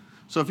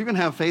 So if you're going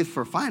to have faith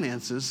for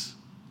finances,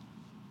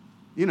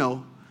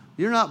 you're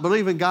not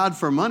believing God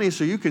for money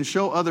so you can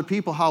show other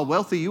people how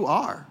wealthy you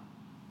are.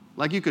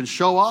 Like you can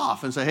show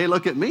off and say, hey,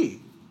 look at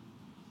me.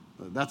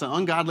 That's an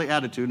ungodly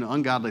attitude and an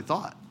ungodly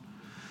thought.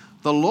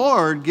 The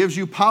Lord gives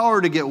you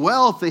power to get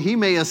wealth that he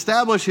may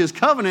establish his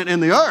covenant in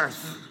the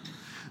earth.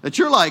 That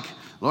you're like,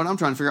 Lord, I'm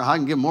trying to figure out how I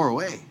can give more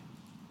away.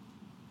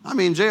 I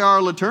mean, J.R.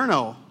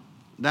 Letourneau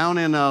down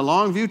in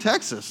Longview,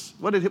 Texas.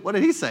 What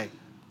did he say?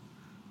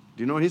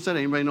 Do you know what he said?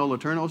 Anybody know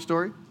Letourneau's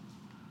story?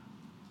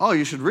 Oh,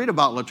 you should read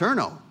about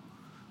Letourneau.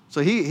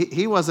 So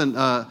he wasn't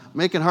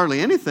making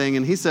hardly anything,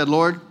 and he said,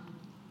 Lord,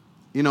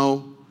 you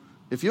know,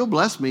 if you'll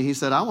bless me, he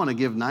said, I want to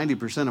give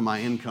 90% of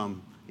my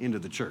income into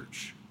the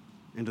church,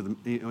 into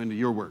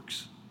your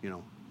works, you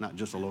know, not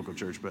just a local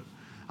church, but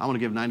I want to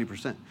give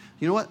 90%.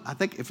 You know what? I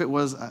think if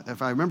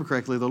I remember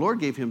correctly, the Lord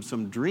gave him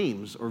some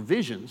dreams or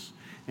visions,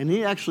 and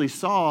he actually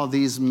saw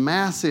these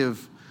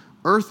massive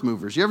earth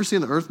movers. You ever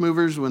seen the earth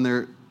movers when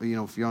they're, you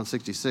know, if you're on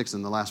 66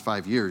 in the last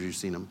 5 years, you've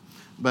seen them.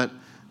 But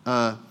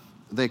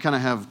they kind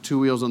of have 2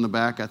 wheels on the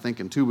back, I think,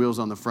 and 2 wheels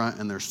on the front,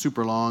 and they're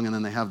super long, and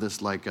then they have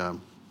this like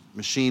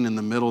machine in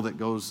the middle that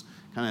goes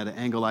kind of at an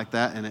angle like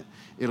that, and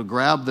it'll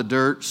grab the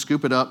dirt,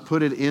 scoop it up,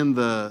 put it in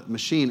the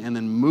machine, and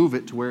then move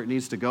it to where it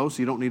needs to go, so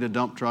you don't need a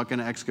dump truck and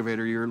an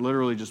excavator. You're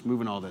literally just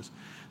moving all this.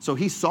 So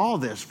he saw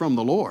this from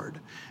the Lord,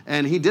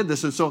 and he did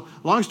this. And so,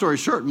 long story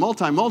short,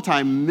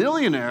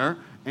 multi-millionaire,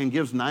 and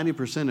gives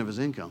 90% of his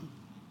income.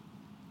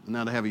 And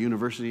now they have a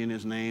university in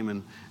his name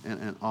and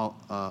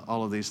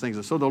all of these things.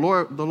 And so the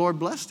Lord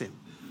blessed him.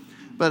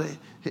 But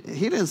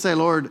he didn't say,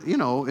 Lord, you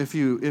know, if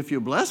you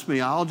bless me,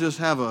 I'll just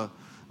have a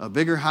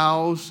bigger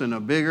house and a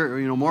bigger,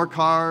 you know, more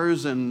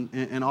cars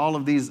and all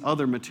of these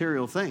other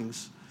material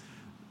things.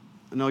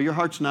 No, your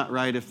heart's not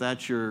right if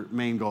that's your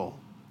main goal.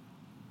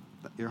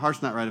 Your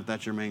heart's not right if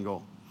that's your main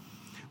goal.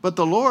 But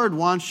the Lord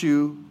wants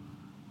you,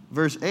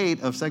 verse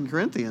 8 of 2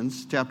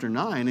 Corinthians chapter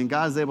 9, and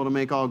God is able to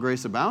make all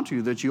grace abound to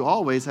you, that you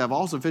always have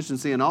all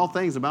sufficiency in all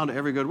things, abound to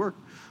every good work.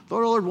 The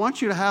Lord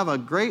wants you to have a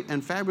great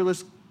and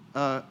fabulous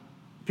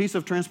piece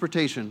of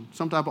transportation,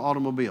 some type of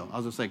automobile. I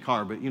was going to say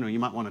car, but you know, you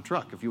might want a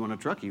truck. If you want a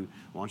truck, why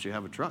don't you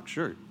have a truck?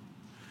 Sure.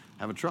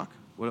 Have a truck,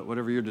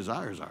 whatever your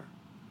desires are.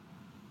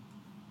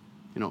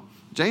 You know,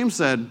 James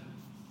said,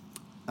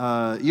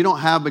 you don't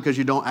have because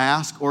you don't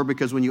ask, or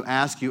because when you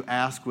ask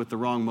with the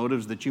wrong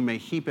motives, that you may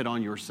heap it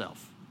on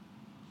yourself.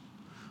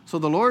 So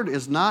the Lord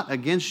is not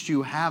against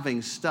you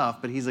having stuff,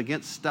 but he's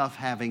against stuff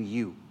having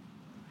you.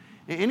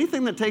 And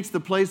anything that takes the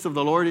place of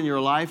the Lord in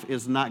your life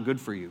is not good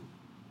for you.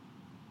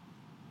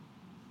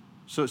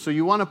 So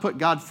you want to put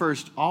God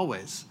first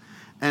always.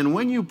 And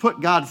when you put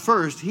God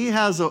first,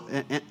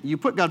 you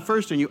put God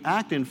first and you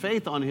act in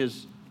faith on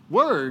his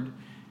word,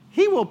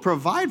 he will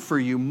provide for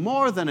you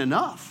more than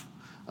enough,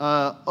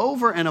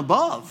 over and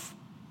above.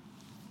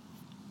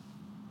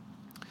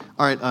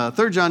 All right,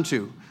 3 John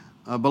 2.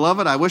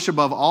 Beloved, I wish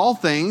above all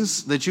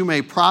things that you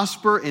may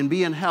prosper and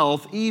be in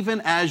health,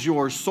 even as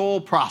your soul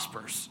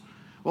prospers.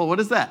 Well, what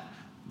is that?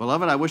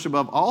 Beloved, I wish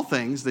above all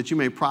things that you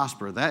may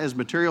prosper. That is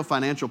material,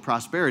 financial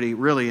prosperity,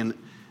 really,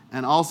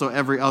 and also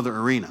every other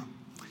arena.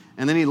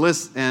 And then he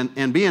lists,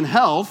 and be in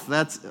health,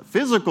 that's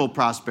physical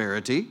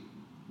prosperity.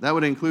 That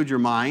would include your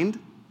mind,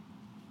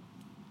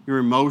 your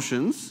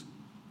emotions,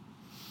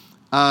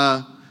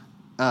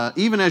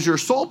 even as your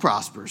soul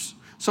prospers.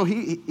 So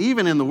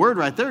even in the word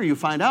right there, you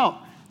find out,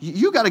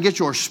 you got to get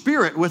your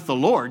spirit with the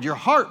Lord. Your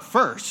heart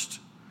first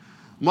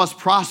must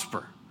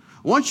prosper.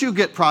 Once you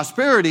get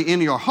prosperity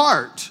in your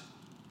heart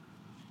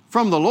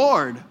from the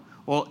Lord,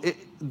 well,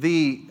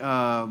 the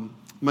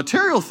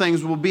material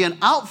things will be an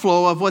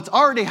outflow of what's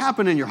already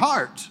happened in your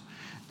heart.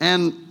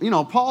 And, you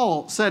know,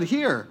 Paul said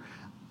here,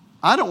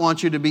 I don't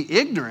want you to be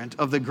ignorant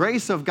of the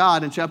grace of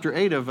God in chapter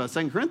 8 of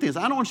 2 Corinthians.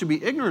 I don't want you to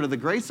be ignorant of the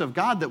grace of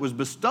God that was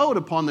bestowed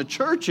upon the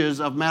churches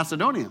of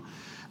Macedonia.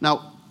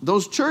 Now,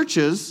 those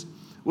churches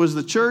was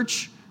the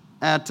church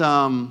at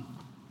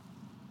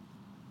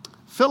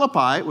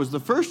Philippi. It was the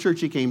first church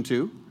he came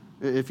to.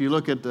 If you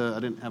look at I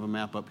didn't have a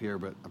map up here,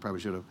 but I probably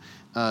should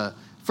have.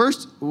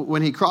 First,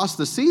 when he crossed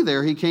the sea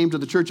there, he came to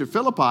the church at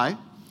Philippi,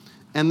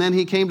 and then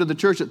he came to the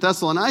church at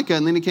Thessalonica,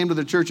 and then he came to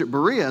the church at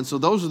Berea. And so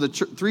those are the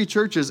 3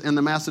 churches in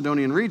the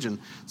Macedonian region.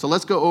 So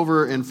let's go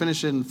over and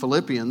finish in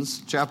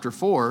Philippians chapter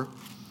 4,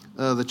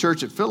 the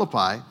church at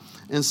Philippi.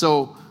 And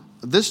so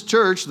this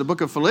church, the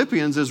book of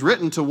Philippians, is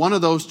written to one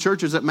of those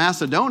churches at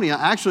Macedonia.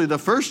 Actually, the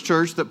first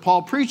church that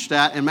Paul preached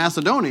at in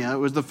Macedonia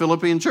was the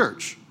Philippian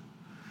church.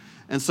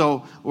 And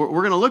so we're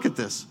going to look at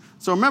this.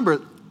 So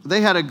remember,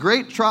 they had a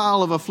great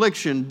trial of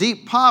affliction,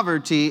 deep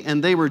poverty,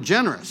 and they were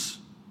generous.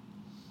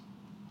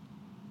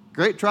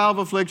 Great trial of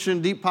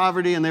affliction, deep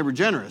poverty, and they were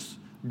generous.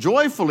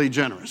 Joyfully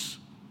generous.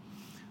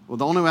 Well,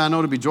 the only way I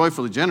know to be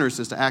joyfully generous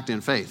is to act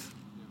in faith.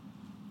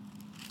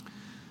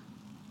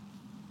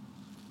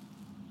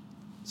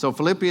 So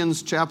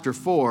Philippians chapter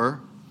 4,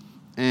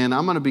 and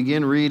I'm going to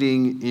begin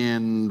reading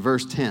in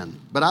verse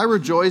 10. But I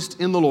rejoiced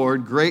in the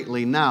Lord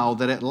greatly now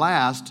that at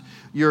last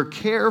your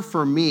care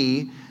for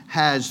me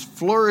has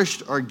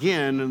flourished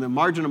again, and the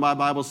margin of my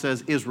Bible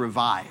says is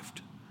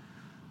revived.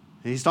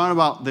 He's talking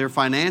about their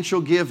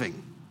financial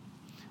giving.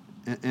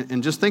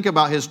 And just think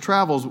about his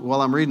travels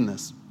while I'm reading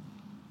this.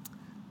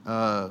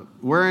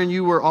 Wherein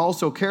you were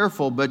also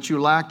careful, but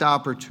you lacked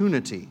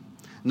opportunity.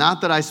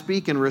 Not that I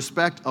speak in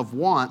respect of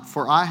want,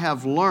 for I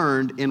have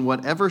learned in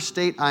whatever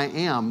state I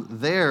am,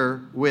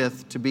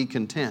 therewith to be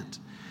content.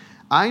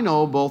 I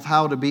know both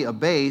how to be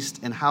abased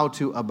and how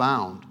to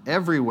abound,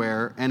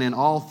 everywhere and in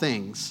all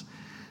things.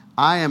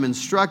 I am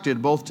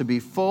instructed both to be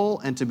full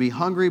and to be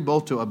hungry,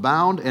 both to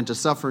abound and to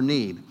suffer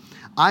need.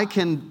 I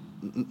can,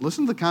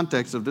 listen to the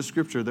context of this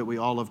scripture that we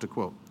all love to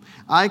quote.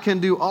 I can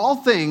do all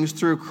things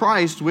through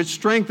Christ which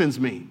strengthens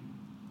me.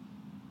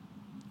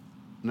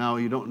 Now,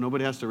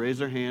 nobody has to raise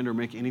their hand or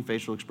make any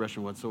facial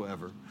expression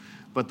whatsoever.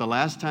 But the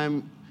last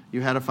time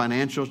you had a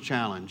financial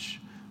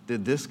challenge,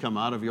 did this come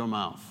out of your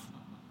mouth?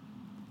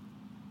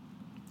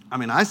 I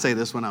mean, I say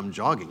this when I'm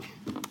jogging.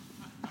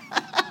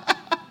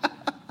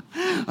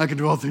 I can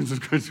do all things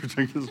with Christ who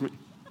strengthens me.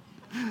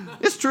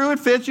 It's true, it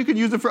fits. You can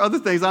use it for other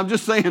things. I'm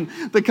just saying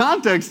the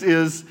context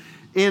is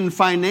in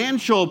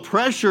financial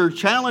pressure,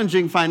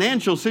 challenging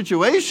financial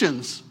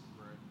situations.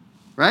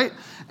 Right?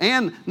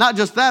 And not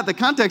just that, the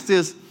context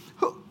is,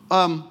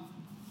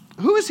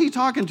 who is he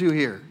talking to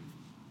here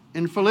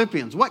in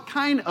Philippians? What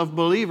kind of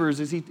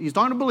believers is he? He's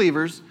talking to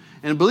believers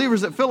and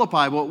believers at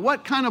Philippi. Well,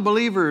 what kind of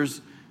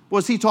believers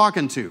was he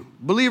talking to?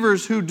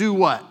 Believers who do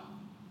what?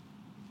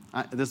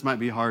 This might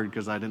be hard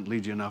because I didn't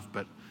lead you enough,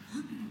 but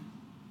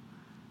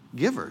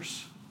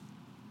givers.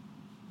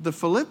 The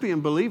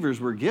Philippian believers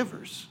were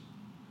givers.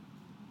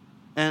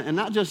 And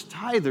not just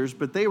tithers,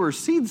 but they were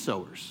seed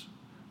sowers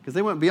because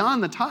they went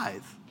beyond the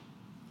tithe,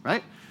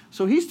 right?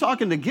 So he's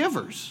talking to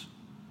givers.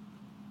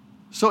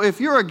 So if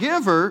you're a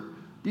giver,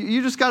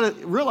 you just got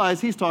to realize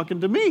he's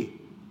talking to me.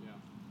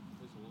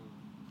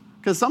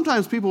 Because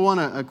sometimes people want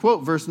to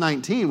quote verse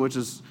 19, which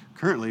is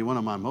currently one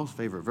of my most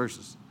favorite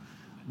verses.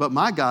 But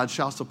my God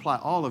shall supply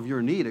all of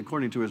your need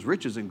according to his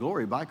riches and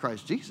glory by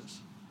Christ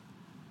Jesus.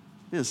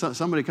 You know,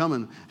 somebody come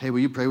and, hey, will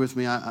you pray with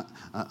me?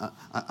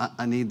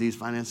 I need these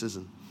finances.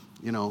 And,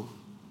 you know,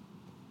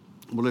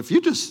 well, if you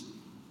just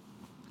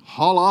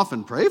haul off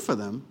and pray for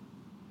them,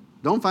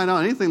 don't find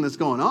out anything that's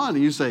going on,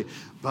 and you say,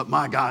 but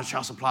my God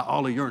shall supply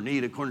all of your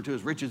need according to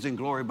his riches and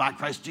glory by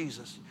Christ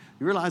Jesus.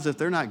 You realize if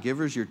they're not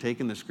givers, you're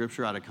taking the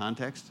scripture out of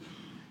context.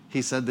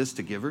 He said this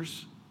to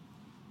givers.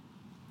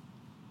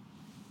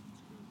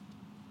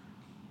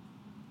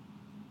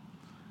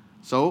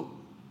 So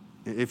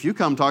if you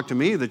come talk to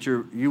me that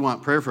you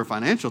want prayer for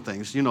financial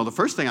things, you know, the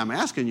first thing I'm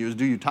asking you is,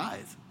 do you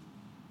tithe?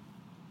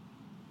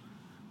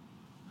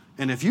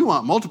 And if you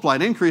want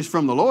multiplied increase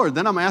from the Lord,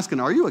 then I'm asking,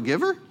 are you a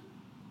giver?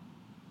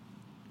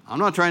 I'm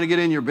not trying to get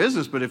in your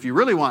business, but if you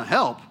really want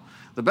help,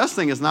 the best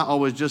thing is not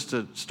always just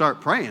to start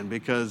praying,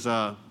 because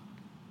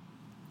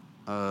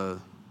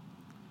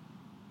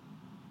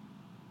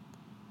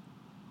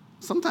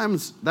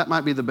sometimes that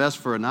might be the best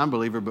for a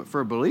non-believer, but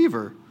for a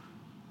believer,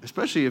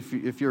 especially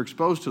if you're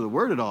exposed to the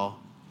Word at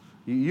all,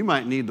 you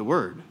might need the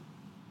Word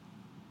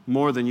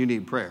more than you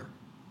need prayer.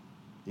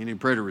 You need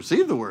prayer to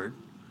receive the Word,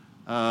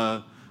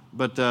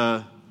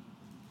 but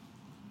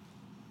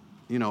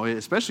you know,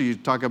 especially you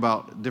talk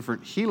about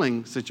different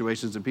healing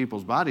situations in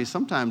people's bodies,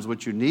 sometimes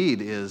what you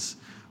need is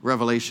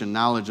revelation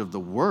knowledge of the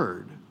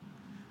Word,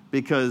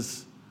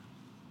 because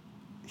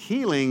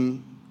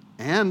healing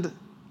and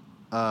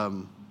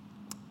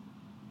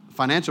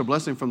financial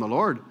blessing from the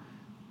Lord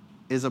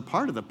is a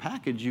part of the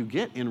package you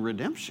get in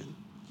redemption.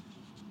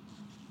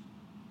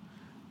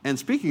 And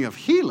speaking of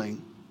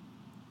healing,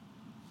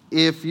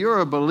 if you're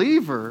a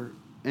believer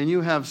and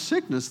you have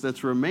sickness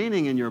that's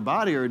remaining in your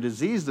body or a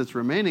disease that's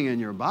remaining in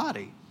your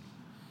body,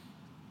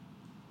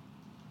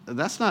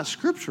 that's not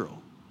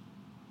scriptural.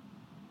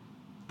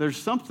 There's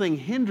something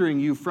hindering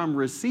you from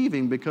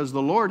receiving because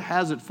the Lord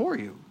has it for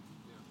you.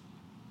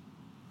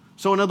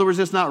 So in other words,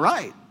 it's not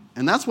right.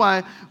 And that's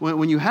why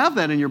when you have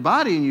that in your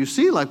body and you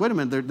see like, wait a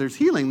minute, there's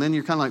healing, then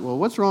you're kind of like, well,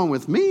 what's wrong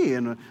with me?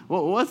 And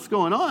what's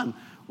going on?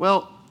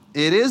 Well,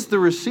 it is the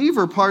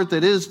receiver part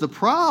that is the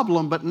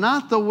problem, but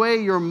not the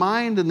way your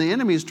mind and the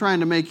enemy is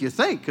trying to make you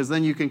think, because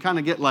then you can kind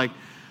of get like,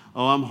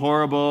 oh, I'm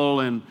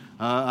horrible, and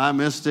I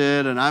missed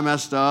it, and I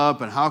messed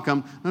up, and how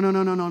come?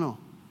 No.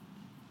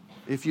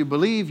 If you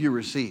believe, you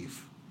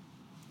receive.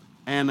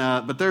 And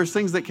but there's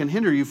things that can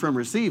hinder you from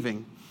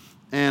receiving.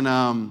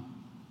 And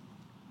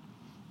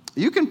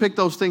you can pick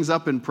those things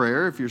up in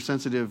prayer if you're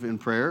sensitive in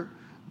prayer.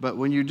 But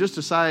when you just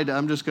decide,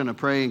 I'm just going to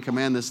pray and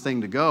command this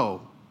thing to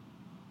go,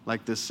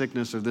 like this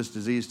sickness or this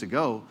disease to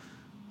go,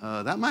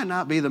 that might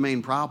not be the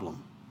main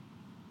problem.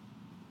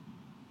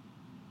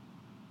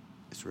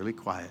 It's really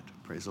quiet.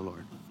 Praise the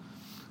Lord.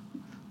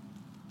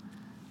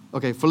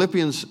 Okay,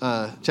 Philippians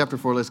chapter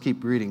 4, let's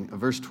keep reading.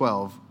 Verse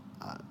 12.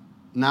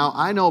 Now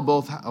I know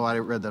both, I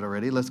read that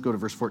already. Let's go to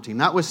verse 14.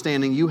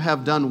 Notwithstanding, you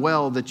have done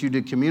well that you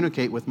did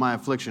communicate with my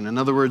affliction. In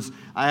other words,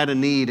 I had a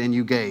need and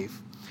you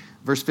gave.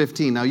 Verse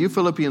 15. Now you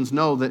Philippians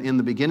know that in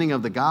the beginning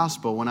of the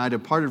gospel, when I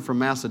departed from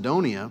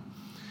Macedonia,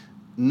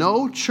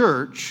 no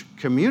church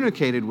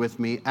communicated with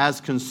me as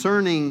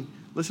concerning,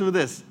 listen to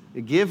this,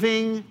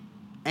 giving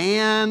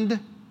and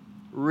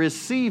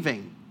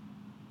receiving,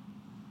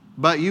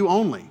 but you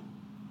only.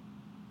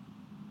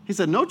 He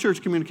said, no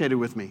church communicated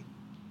with me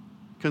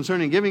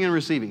concerning giving and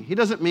receiving. He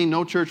doesn't mean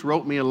no church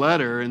wrote me a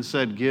letter and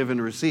said give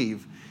and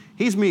receive.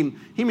 He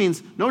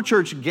means no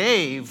church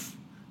gave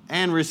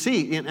and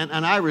received,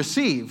 and I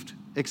received,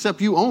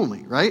 except you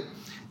only, right?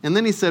 And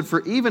then he said,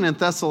 for even in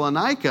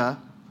Thessalonica,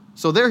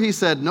 so there he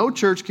said, no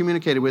church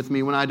communicated with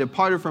me when I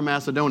departed from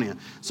Macedonia.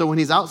 So when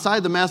he's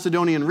outside the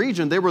Macedonian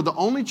region, they were the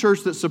only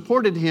church that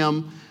supported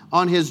him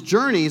on his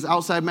journeys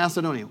outside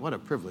Macedonia. What a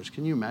privilege.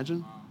 Can you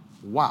imagine?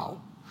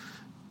 Wow.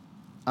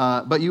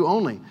 But you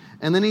only.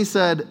 And then he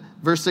said,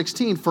 verse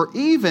 16, for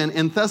even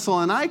in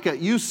Thessalonica,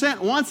 you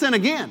sent once and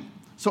again.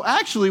 So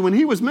actually, when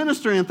he was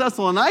ministering in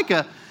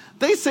Thessalonica,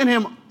 they sent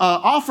him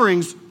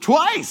offerings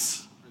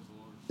twice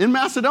in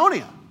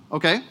Macedonia.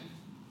 Okay?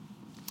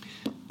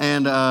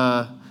 And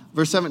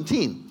verse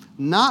 17,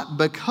 not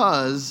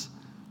because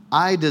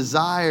I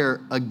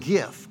desire a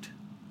gift.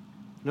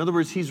 In other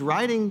words, he's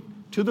writing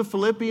to the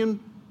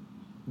Philippian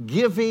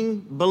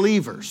giving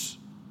believers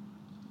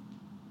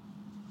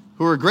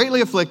who were greatly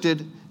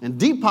afflicted in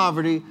deep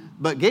poverty,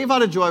 but gave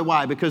out of joy.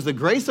 Why? Because the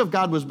grace of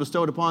God was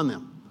bestowed upon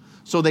them.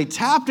 So they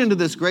tapped into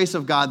this grace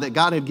of God that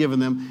God had given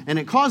them, and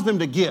it caused them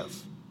to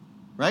give,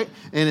 right?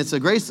 And it's a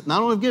grace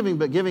not only of giving,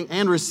 but giving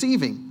and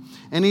receiving.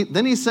 And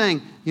then he's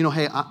saying,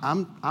 hey,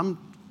 I'm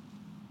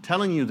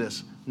telling you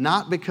this,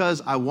 not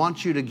because I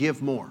want you to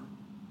give more.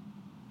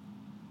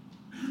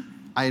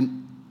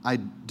 I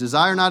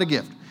desire not a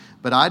gift,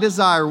 but I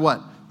desire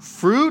what?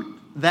 Fruit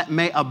that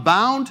may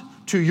abound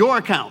to your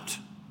account.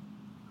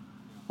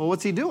 Well,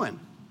 what's he doing?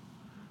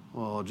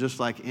 Well, just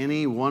like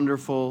any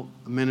wonderful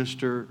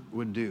minister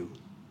would do.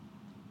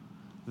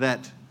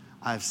 That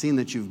I've seen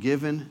that you've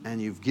given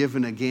and you've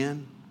given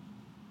again.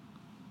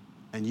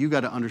 And you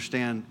got to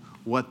understand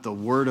what the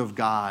Word of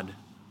God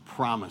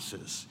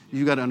promises.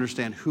 You got to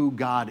understand who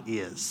God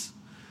is.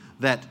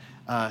 That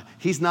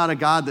He's not a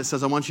God that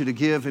says, I want you to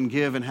give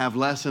and have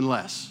less and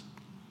less.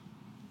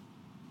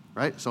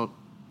 Right? So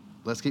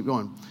let's keep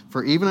going.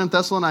 For even in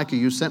Thessalonica,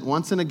 you sent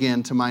once and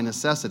again to my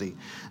necessity.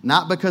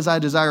 Not because I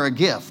desire a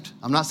gift.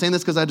 I'm not saying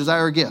this because I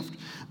desire a gift.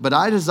 But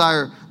I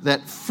desire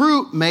that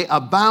fruit may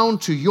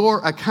abound to your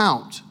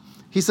account.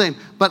 He's saying,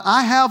 but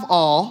I have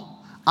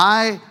all.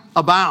 I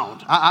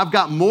abound. I've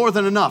got more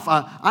than enough.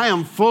 I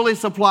am fully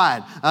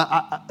supplied.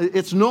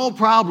 It's no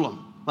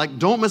problem. Like,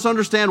 don't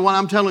misunderstand why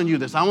I'm telling you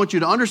this. I want you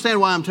to understand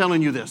why I'm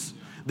telling you this.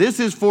 This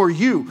is for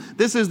you.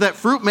 This is that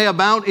fruit may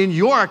abound in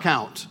your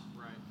account.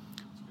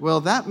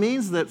 Well, that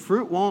means that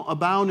fruit won't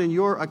abound in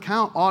your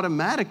account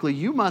automatically.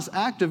 You must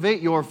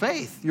activate your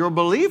faith, your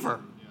believer,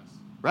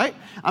 right?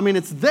 I mean,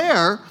 it's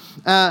there.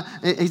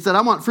 He said,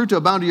 I want fruit to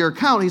abound to your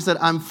account. He said,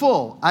 I'm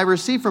full. I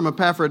received from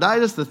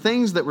Epaphroditus the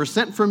things that were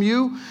sent from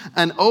you,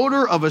 an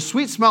odor of a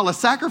sweet smell, a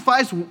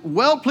sacrifice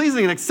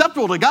well-pleasing and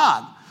acceptable to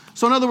God.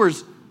 So in other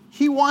words,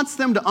 he wants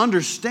them to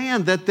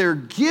understand that their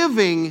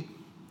giving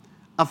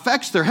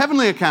affects their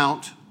heavenly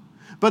account,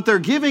 but their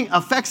giving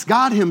affects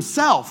God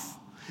himself.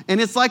 And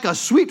it's like a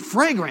sweet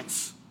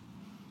fragrance.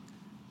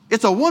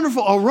 It's a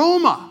wonderful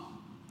aroma.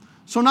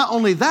 So not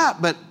only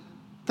that, but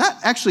that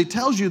actually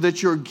tells you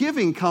that your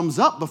giving comes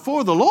up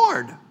before the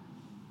Lord.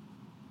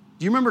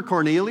 Do you remember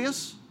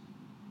Cornelius?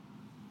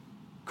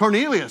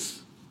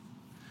 Cornelius.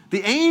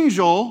 An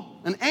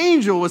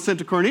angel was sent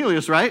to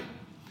Cornelius, right?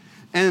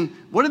 And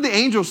what did the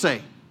angel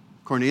say?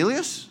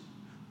 Cornelius,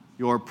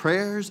 your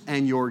prayers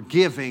and your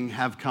giving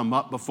have come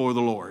up before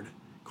the Lord.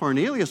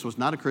 Cornelius was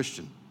not a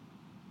Christian.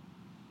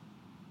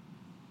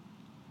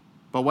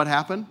 But what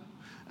happened?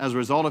 As a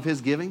result of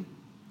his giving,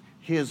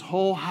 his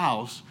whole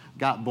house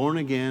got born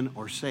again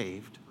or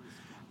saved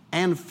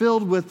and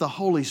filled with the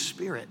Holy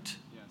Spirit.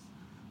 Yes.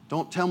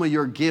 Don't tell me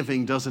your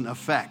giving doesn't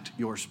affect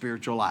your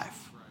spiritual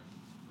life.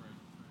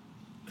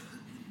 Right.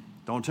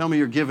 Don't tell me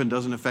your giving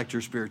doesn't affect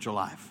your spiritual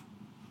life.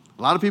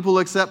 A lot of people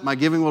accept my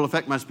giving will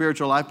affect my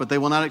spiritual life, but they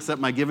will not accept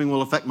my giving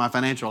will affect my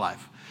financial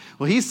life.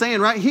 Well, he's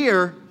saying right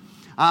here,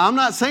 I'm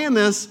not saying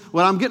this,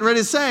 what I'm getting ready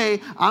to say,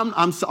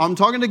 I'm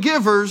talking to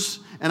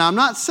givers. And I'm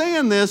not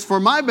saying this for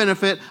my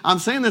benefit. I'm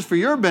saying this for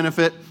your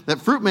benefit, that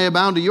fruit may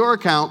abound to your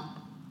account.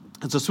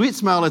 It's a sweet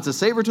smell. It's a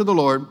savor to the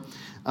Lord.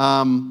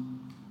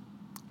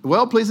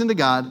 Well-pleasing to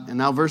God. And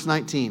now verse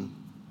 19.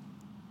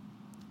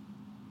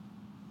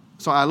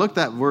 So I looked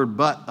that word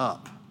but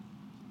up.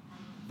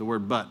 The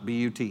word but,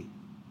 B-U-T.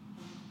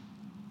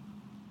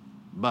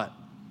 But.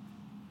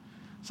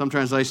 Some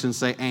translations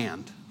say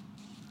and.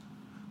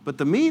 But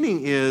the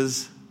meaning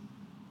is,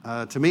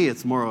 to me,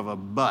 it's more of a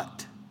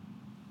but.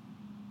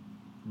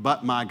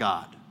 But my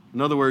God. In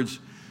other words,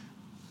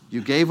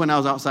 you gave when I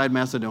was outside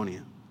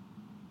Macedonia.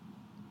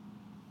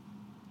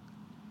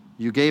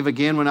 You gave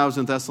again when I was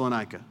in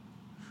Thessalonica.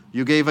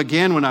 You gave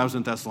again when I was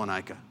in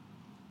Thessalonica.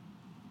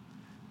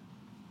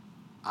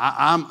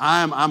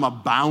 I'm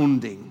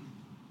abounding.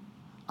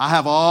 I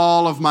have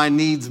all of my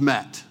needs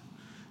met.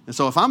 And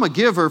so if I'm a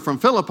giver from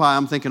Philippi,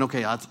 I'm thinking,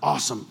 okay, that's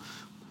awesome.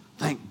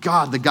 Thank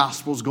God the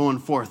gospel's going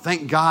forth.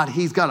 Thank God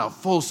he's got a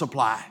full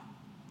supply.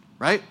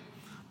 Right?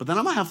 But then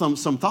I might have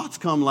some thoughts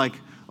come like,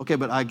 okay,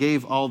 but I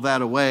gave all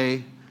that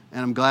away,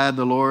 and I'm glad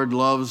the Lord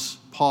loves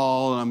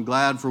Paul, and I'm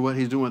glad for what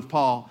he's doing with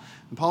Paul.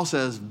 And Paul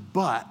says,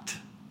 but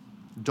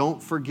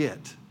don't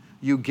forget,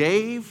 you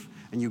gave,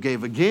 and you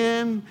gave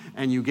again,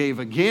 and you gave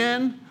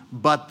again,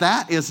 but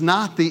that is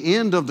not the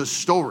end of the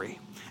story.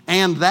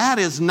 And that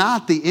is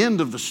not the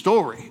end of the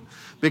story.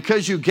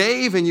 Because you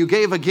gave and you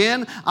gave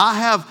again, I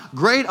have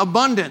great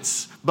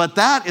abundance. But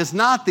that is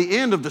not the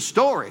end of the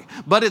story.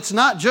 But it's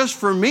not just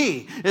for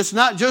me. It's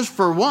not just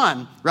for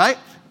one, right?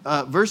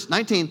 Verse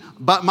 19,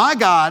 but my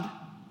God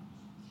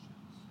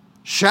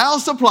shall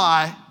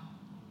supply.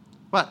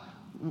 What?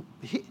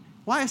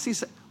 Why is he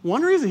saying?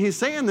 One reason he's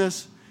saying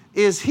this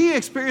is he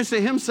experienced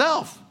it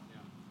himself.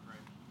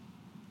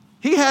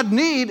 He had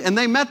need, and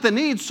they met the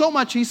need so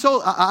much.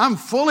 I'm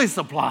fully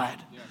supplied.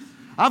 Yes.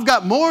 I've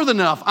got more than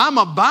enough. I'm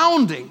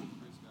abounding.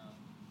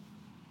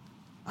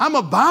 I'm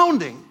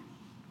abounding.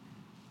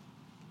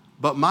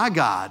 But my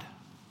God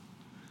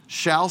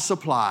shall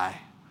supply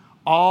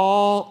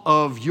all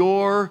of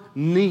your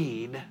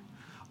need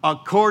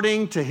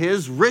according to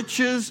his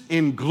riches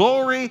in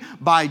glory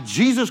by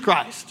Jesus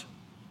Christ.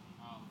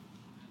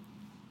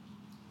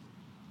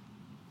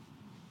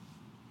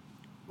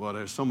 Well,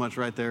 there's so much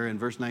right there in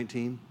verse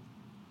 19.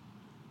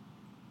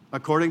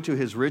 According to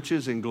his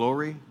riches in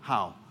glory,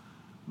 how?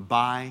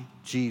 By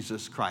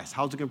Jesus Christ.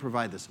 How's it going to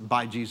provide this?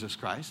 By Jesus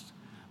Christ.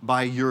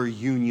 By your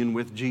union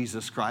with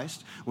Jesus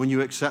Christ. When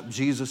you accept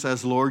Jesus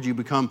as Lord, you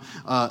become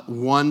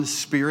one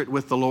spirit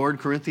with the Lord.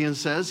 Corinthians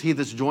says, he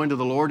that's joined to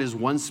the Lord is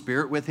one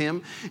spirit with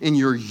him. In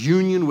your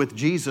union with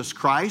Jesus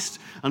Christ.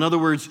 In other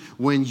words,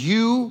 when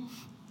you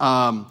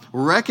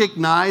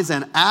recognize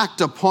and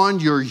act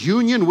upon your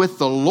union with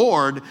the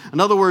Lord.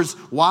 In other words,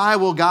 why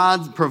will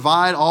God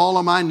provide all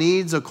of my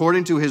needs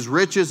according to his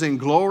riches and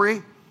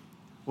glory?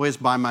 Well, it's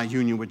by my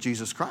union with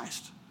Jesus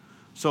Christ.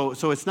 So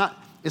it's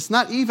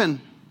not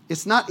even,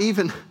 it's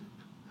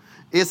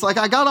like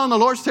I got on the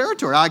Lord's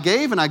territory. I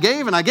gave and I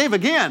gave and I gave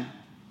again.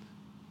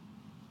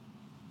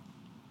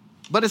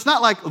 But it's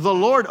not like the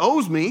Lord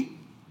owes me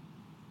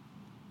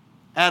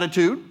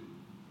attitude.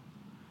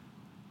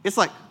 It's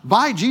like,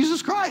 by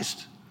Jesus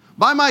Christ,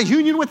 by my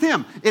union with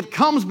him. It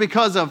comes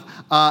because of,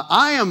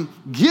 I am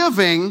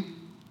giving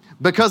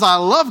because I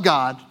love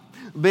God,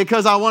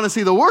 because I want to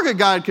see the work of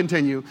God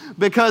continue,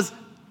 because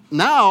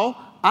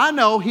now I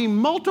know he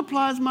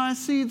multiplies my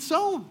seed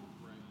sown.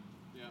 Right.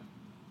 Yeah.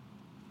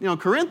 You know,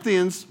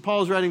 Corinthians,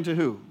 Paul's writing to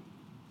who?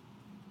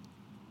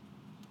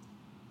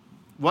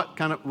 What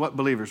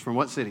believers? From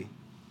what city?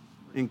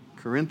 In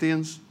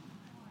Corinthians,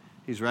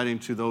 he's writing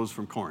to those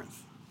from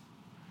Corinth.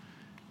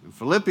 In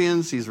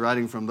Philippians, he's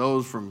writing from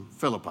those from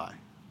Philippi,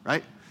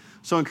 right?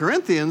 So in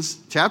Corinthians,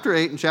 chapter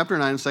 8 and chapter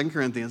 9 of 2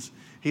 Corinthians,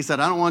 he said,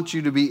 I don't want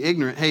you to be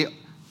ignorant. Hey,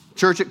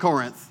 church at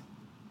Corinth,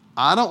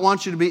 I don't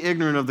want you to be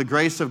ignorant of the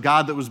grace of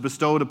God that was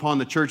bestowed upon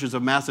the churches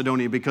of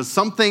Macedonia, because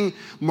something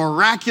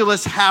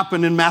miraculous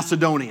happened in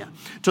Macedonia.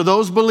 To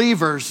those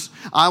believers,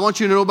 I want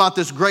you to know about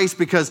this grace,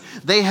 because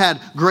they had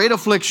great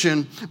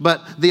affliction,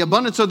 but the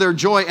abundance of their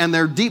joy and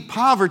their deep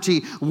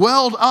poverty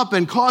welled up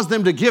and caused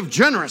them to give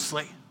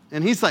generously.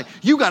 And he's like,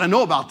 you got to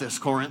know about this,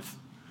 Corinth.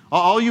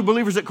 All you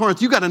believers at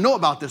Corinth, you got to know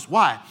about this.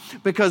 Why?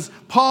 Because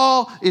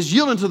Paul is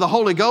yielding to the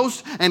Holy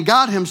Ghost, and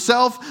God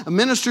himself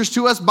ministers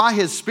to us by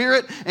his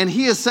Spirit. And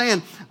he is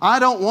saying, I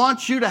don't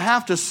want you to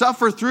have to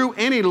suffer through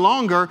any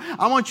longer.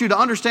 I want you to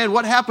understand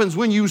what happens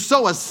when you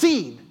sow a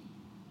seed.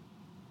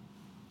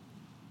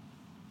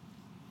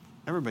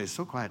 Everybody's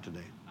so quiet today.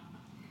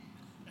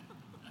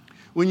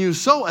 When you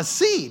sow a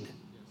seed,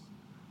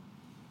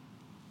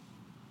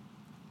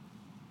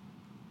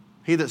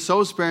 he that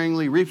sows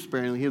sparingly, reaps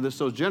sparingly. He that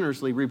sows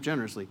generously, reaps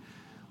generously.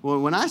 Well,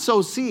 when I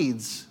sow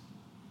seeds,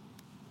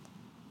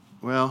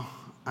 well,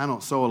 I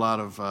don't sow a lot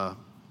of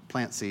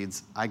plant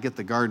seeds. I get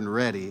the garden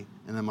ready,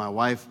 and then my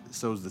wife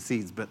sows the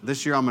seeds. But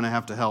this year I'm going to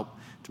have to help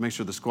to make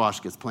sure the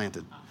squash gets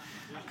planted.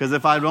 Because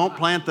if I don't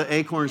plant the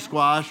acorn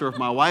squash, or if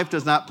my wife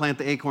does not plant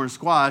the acorn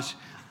squash,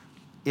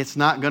 it's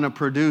not going to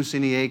produce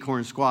any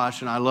acorn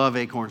squash, and I love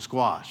acorn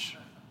squash.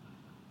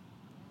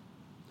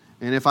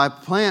 And if I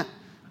plant,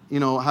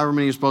 however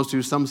many you're supposed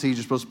to. Some seeds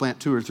you're supposed to plant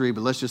 2 or 3,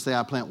 but let's just say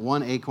I plant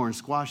 1 acorn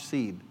squash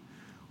seed.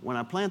 When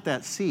I plant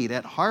that seed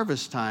at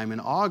harvest time in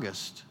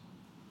August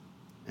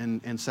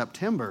and in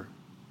September,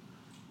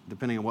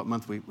 depending on what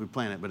month we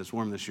plant it, but it's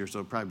warm this year, so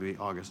it'll probably be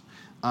August.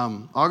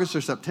 August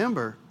or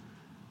September,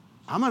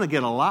 I'm going to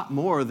get a lot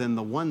more than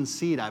the 1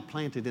 seed I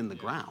planted in the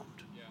ground.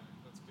 Yeah,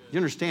 that's good. You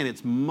understand?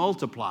 It's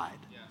multiplied.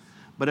 Yes.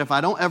 But if I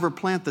don't ever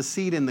plant the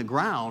seed in the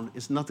ground,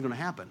 it's nothing going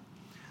to happen.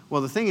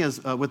 Well, the thing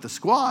is, with the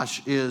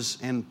squash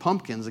and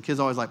pumpkins, the kids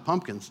always like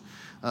pumpkins,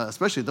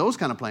 especially those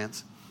kind of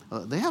plants,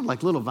 they have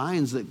like little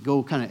vines that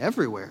go kind of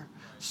everywhere.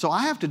 So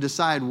I have to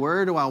decide,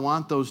 where do I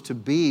want those to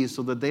be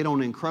so that they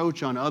don't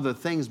encroach on other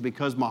things,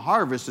 because my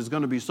harvest is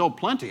going to be so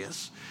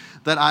plenteous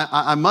that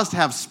I must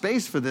have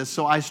space for this.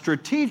 So I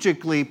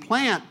strategically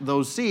plant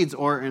those seeds,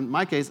 or in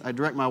my case, I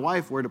direct my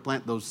wife where to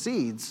plant those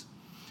seeds,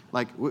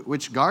 like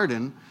which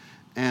garden.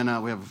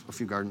 And we have a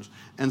few gardens.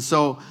 And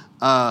so,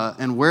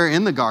 and where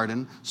in the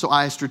garden, so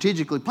I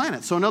strategically plant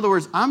it. So in other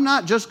words, I'm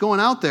not just going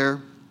out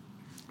there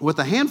with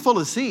a handful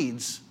of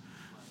seeds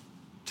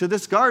to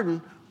this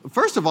garden,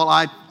 first of all,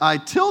 I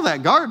till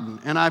that garden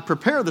and I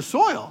prepare the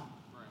soil.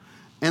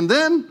 And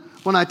then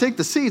when I take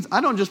the seeds, I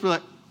don't just be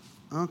like,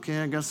 okay,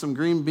 I got some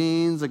green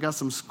beans, I got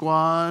some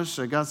squash,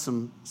 I got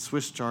some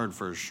Swiss chard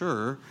for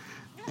sure,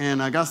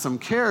 and I got some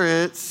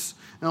carrots.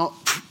 I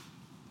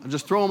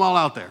just throw them all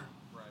out there.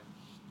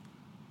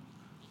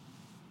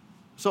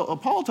 So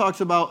Paul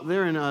talks about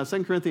there in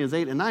 2 Corinthians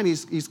 8 and 9,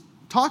 he's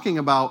talking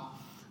about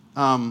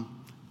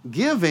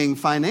giving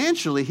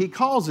financially. He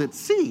calls it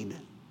seed.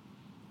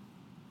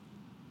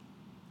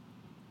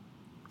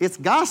 It's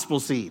gospel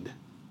seed.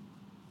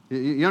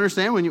 You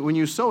understand? When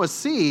you sow a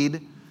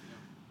seed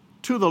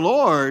to the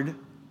Lord,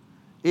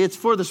 it's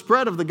for the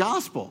spread of the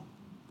gospel.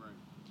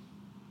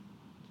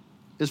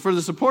 It's for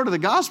the support of the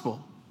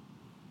gospel.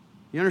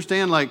 You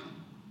understand? Like,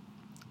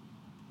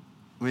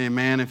 I mean,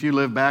 man, if you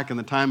lived back in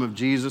the time of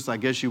Jesus, I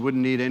guess you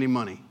wouldn't need any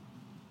money.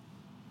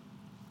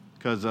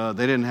 Because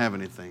they didn't have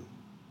anything.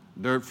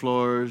 Dirt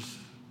floors.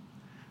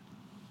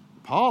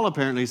 Paul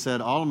apparently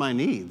said, all of my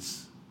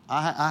needs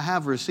I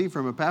have received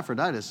from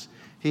Epaphroditus.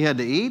 He had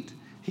to eat.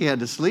 He had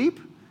to sleep.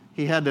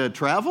 He had to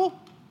travel.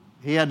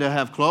 He had to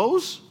have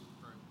clothes.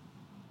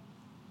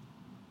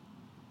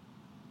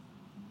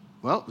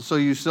 Well, so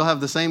you still have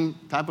the same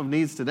type of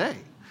needs today.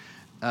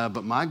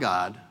 But my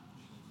God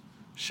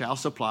shall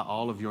supply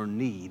all of your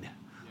need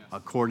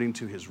according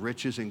to his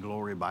riches and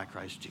glory by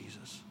Christ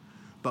Jesus.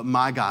 But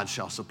my God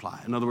shall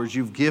supply. In other words,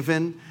 you've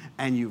given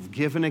and you've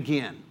given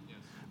again.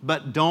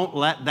 But don't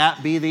let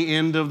that be the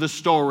end of the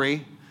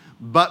story.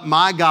 But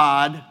my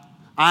God,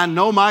 I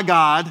know my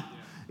God.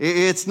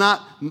 It's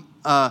not,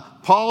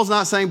 Paul's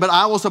not saying, but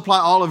I will supply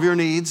all of your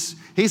needs.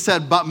 He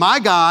said, but my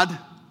God.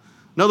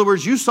 In other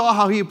words, you saw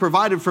how he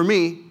provided for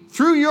me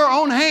through your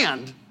own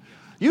hand.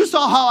 You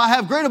saw how I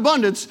have great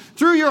abundance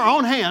through your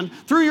own hand,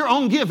 through your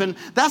own giving.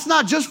 That's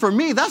not just for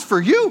me, that's for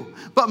you.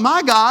 But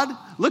my God,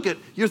 look at,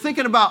 you're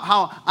thinking about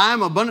how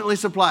I'm abundantly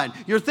supplied.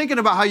 You're thinking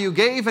about how you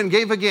gave and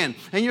gave again.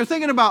 And you're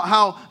thinking about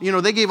how,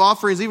 they gave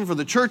offerings even for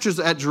the churches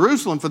at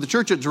Jerusalem, for the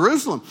church at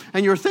Jerusalem.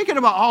 And you're thinking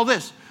about all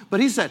this.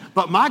 But he said,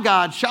 but my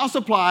God shall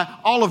supply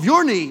all of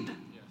your need.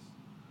 Yes.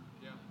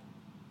 Yeah.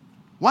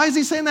 Why is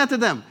he saying that to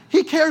them?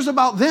 He cares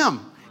about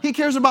them. He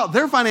cares about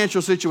their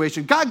financial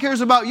situation. God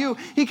cares about you.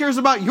 He cares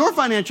about your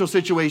financial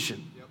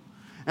situation. Yep.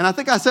 And I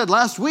think I said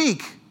last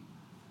week,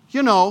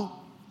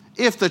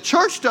 if the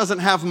church doesn't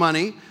have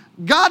money,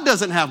 God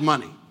doesn't have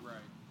money. Right.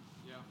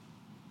 Yeah.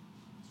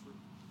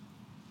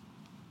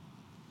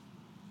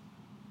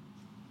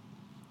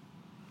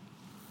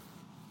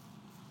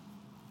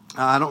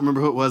 I don't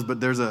remember who it was, but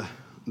there's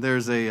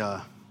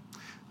a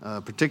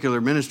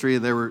particular ministry.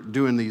 They were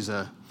doing these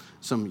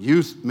some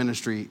youth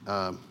ministry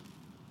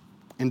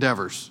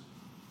endeavors.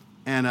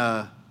 And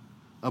a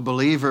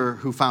believer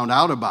who found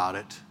out about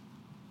it,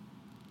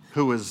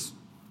 who was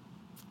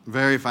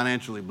very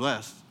financially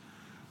blessed,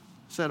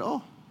 said,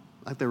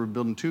 like they were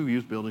building 2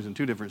 youth buildings in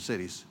 2 different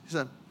cities. He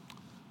said,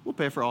 we'll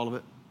pay for all of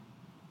it.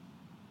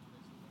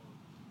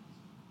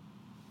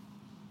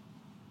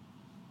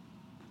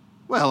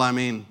 Well, I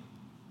mean,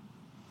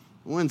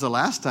 when's the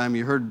last time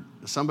you heard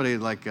somebody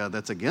like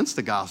that's against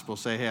the gospel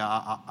say, hey,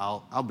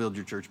 I'll build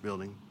your church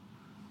building.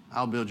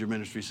 I'll build your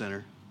ministry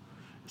center.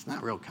 It's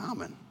not real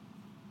common.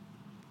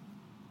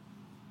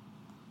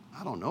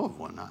 I don't know of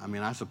one. I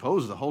mean, I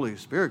suppose the Holy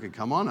Spirit could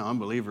come on an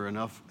unbeliever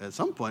enough at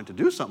some point to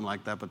do something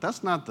like that, but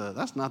that's not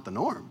the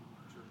norm.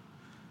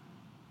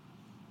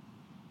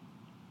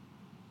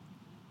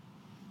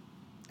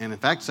 And in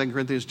fact, 2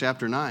 Corinthians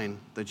chapter 9,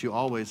 that you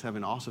always have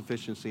an all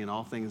sufficiency in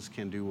all things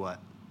can do what?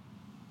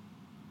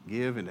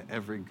 Give into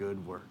every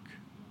good work.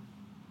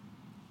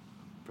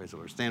 Praise the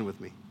Lord. Stand with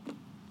me.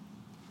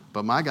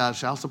 But my God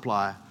shall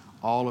supply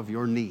all of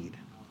your need.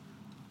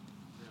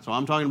 So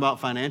I'm talking about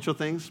financial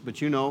things, but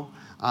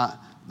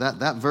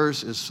that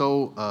verse is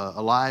so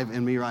alive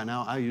in me right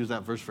now. I use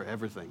that verse for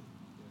everything.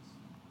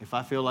 If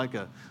I feel like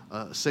a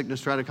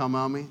sickness try to come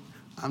on me,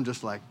 I'm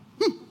just like,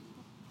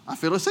 I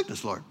feel a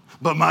sickness, Lord.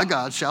 But my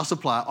God shall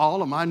supply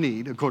all of my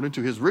need according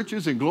to his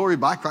riches and glory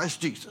by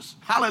Christ Jesus.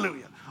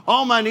 Hallelujah.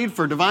 All my need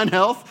for divine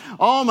health,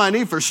 all my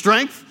need for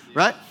strength,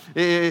 right?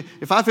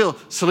 If I feel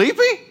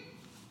sleepy,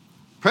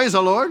 praise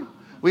the Lord.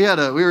 We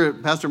were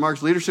at Pastor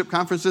Mark's leadership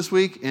conference this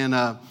week, and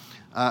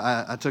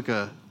I took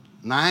a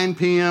 9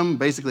 p.m.,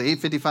 basically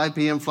 8:55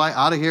 p.m. flight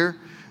out of here,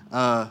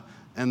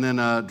 and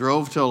then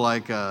drove till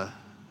like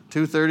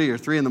 2:30 or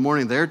 3 in the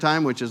morning their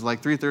time, which is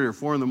like 3:30 or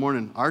 4 in the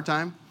morning our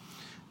time.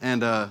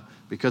 And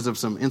because of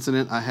some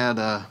incident I had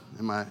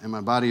in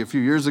my body a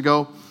few years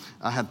ago,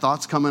 I had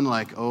thoughts coming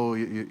like, oh,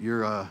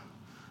 you're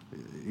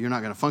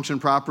not going to function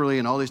properly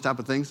and all these type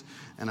of things.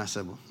 And I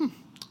said, well,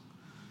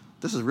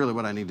 this is really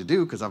what I need to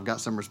do because I've got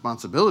some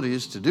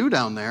responsibilities to do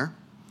down there.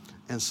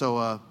 And so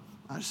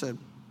I said,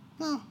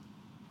 no,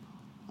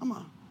 I'm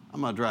going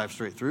to drive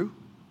straight through.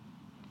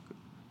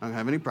 I don't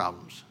have any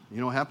problems. You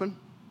know what happened?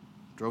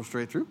 Drove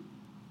straight through.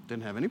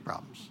 Didn't have any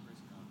problems.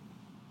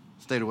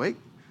 Stayed awake.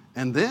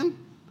 And then,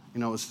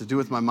 it's to do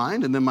with my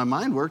mind. And then my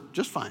mind worked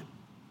just fine.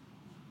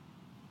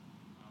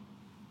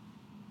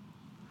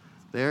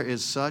 There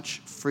is such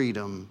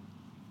freedom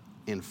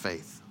in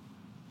faith.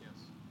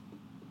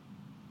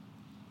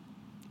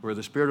 Where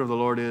the Spirit of the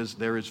Lord is,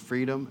 there is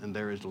freedom and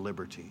there is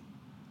liberty.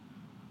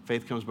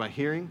 Faith comes by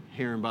hearing,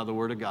 hearing by the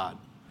Word of God.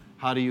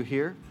 How do you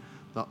hear?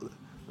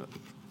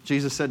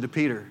 Jesus said to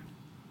Peter,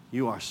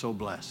 you are so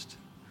blessed.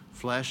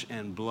 Flesh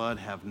and blood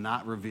have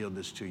not revealed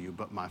this to you,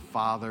 but my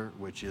Father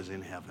which is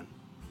in heaven.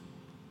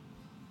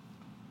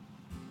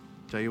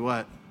 Tell you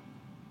what,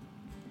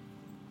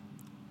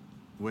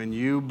 when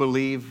you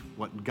believe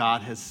what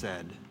God has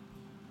said,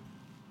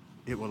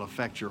 it will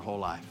affect your whole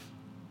life.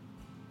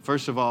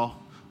 First of all,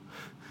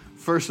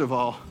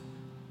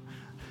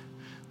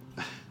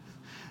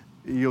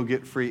 you'll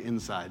get free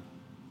inside.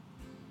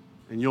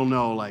 And you'll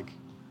know, like,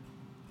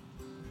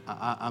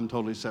 I'm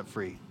totally set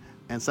free.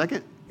 And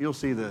second, you'll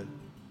see the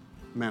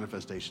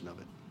manifestation of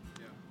it.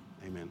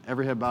 Yeah. Amen.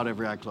 Every head bowed,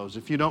 every eye closed.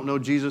 If you don't know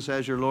Jesus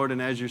as your Lord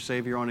and as your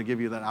Savior, I want to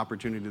give you that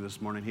opportunity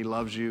this morning. He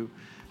loves you,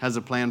 has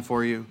a plan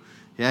for you.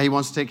 Yeah, He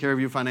wants to take care of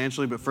you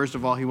financially, but first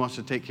of all, He wants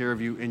to take care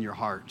of you in your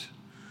heart.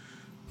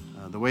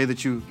 The way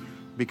that you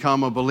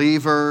become a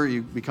believer,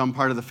 you become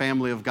part of the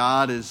family of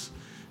God, is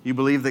you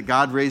believe that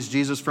God raised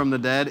Jesus from the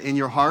dead in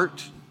your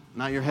heart,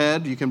 not your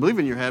head. You can believe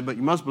in your head, but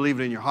you must believe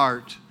it in your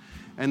heart.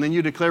 And then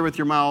you declare with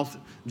your mouth,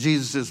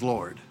 Jesus is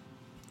Lord.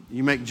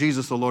 You make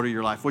Jesus the Lord of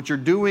your life. What you're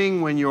doing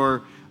when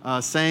you're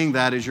saying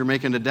that is you're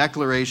making a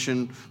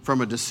declaration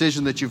from a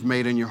decision that you've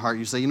made in your heart.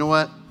 You say, you know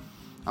what?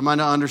 I might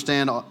not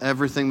understand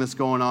everything that's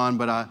going on,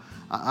 but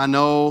I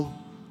know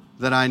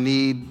that I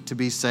need to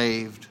be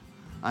saved.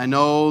 I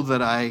know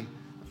that I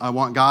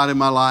want God in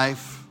my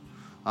life.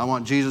 I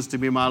want Jesus to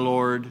be my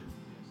Lord.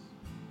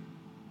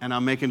 And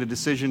I'm making a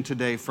decision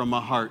today from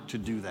my heart to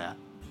do that.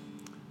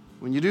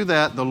 When you do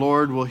that, the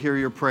Lord will hear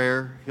your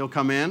prayer. He'll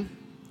come in.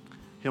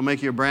 He'll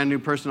make you a brand new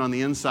person on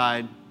the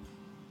inside.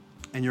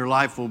 And your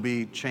life will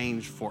be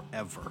changed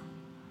forever.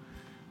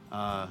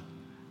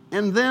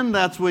 And then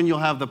that's when you'll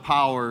have the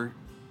power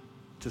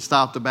to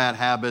stop the bad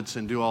habits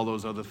and do all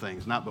those other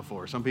things. Not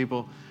before. Some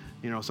people,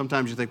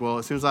 sometimes you think, well,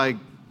 as soon as I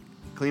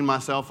clean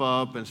myself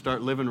up and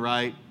start living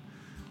right,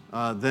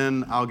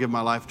 then I'll give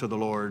my life to the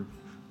Lord.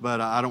 But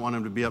I don't want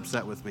Him to be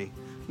upset with me.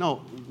 No,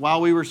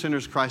 while we were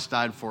sinners, Christ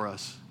died for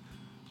us.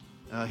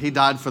 He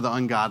died for the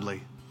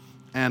ungodly.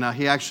 And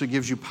He actually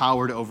gives you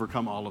power to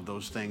overcome all of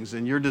those things.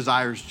 And your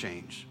desires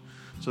change.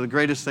 So the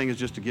greatest thing is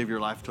just to give your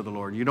life to the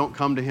Lord. You don't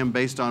come to Him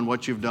based on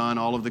what you've done,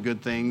 all of the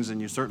good things,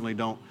 and you certainly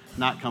don't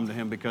not come to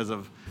Him because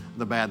of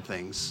the bad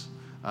things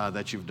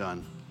that you've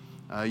done.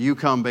 You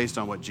come based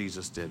on what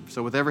Jesus did.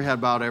 So with every head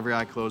bowed, every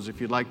eye closed,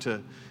 if you'd like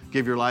to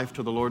give your life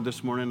to the Lord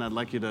this morning, I'd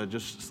like you to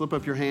just slip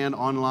up your hand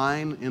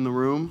online in the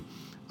room,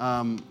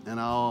 and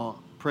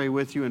I'll pray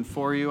with you and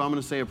for you. I'm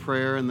going to say a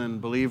prayer, and then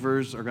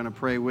believers are going to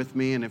pray with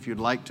me. And if you'd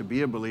like to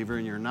be a believer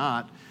and you're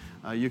not,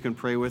 you can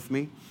pray with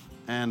me.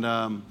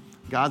 And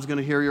God's going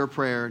to hear your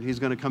prayer, and He's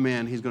going to come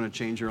in. He's going to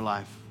change your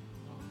life.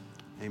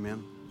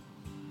 Amen.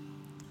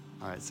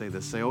 All right, say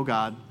this. Say, oh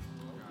God,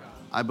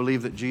 I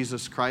believe that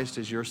Jesus Christ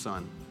is your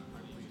Son,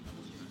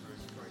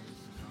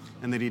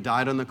 and that He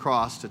died on the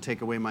cross to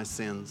take away my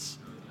sins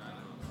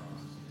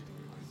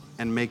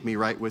and make me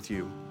right with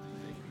you.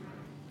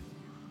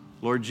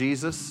 Lord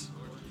Jesus,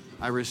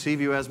 I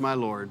receive you as my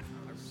Lord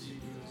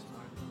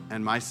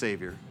and my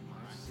Savior.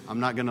 I'm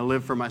not going to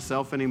live for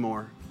myself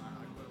anymore.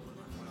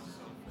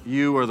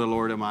 You are the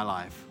Lord of my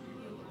life.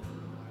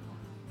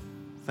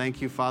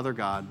 Thank you, Father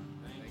God,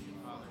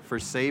 for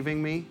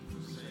saving me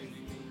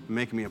and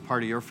making me a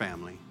part of your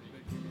family.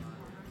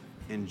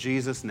 In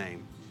Jesus'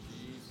 name,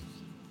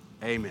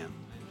 amen.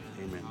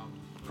 Amen.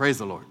 Praise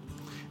the Lord.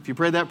 If you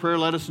prayed that prayer,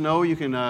 let us know. You can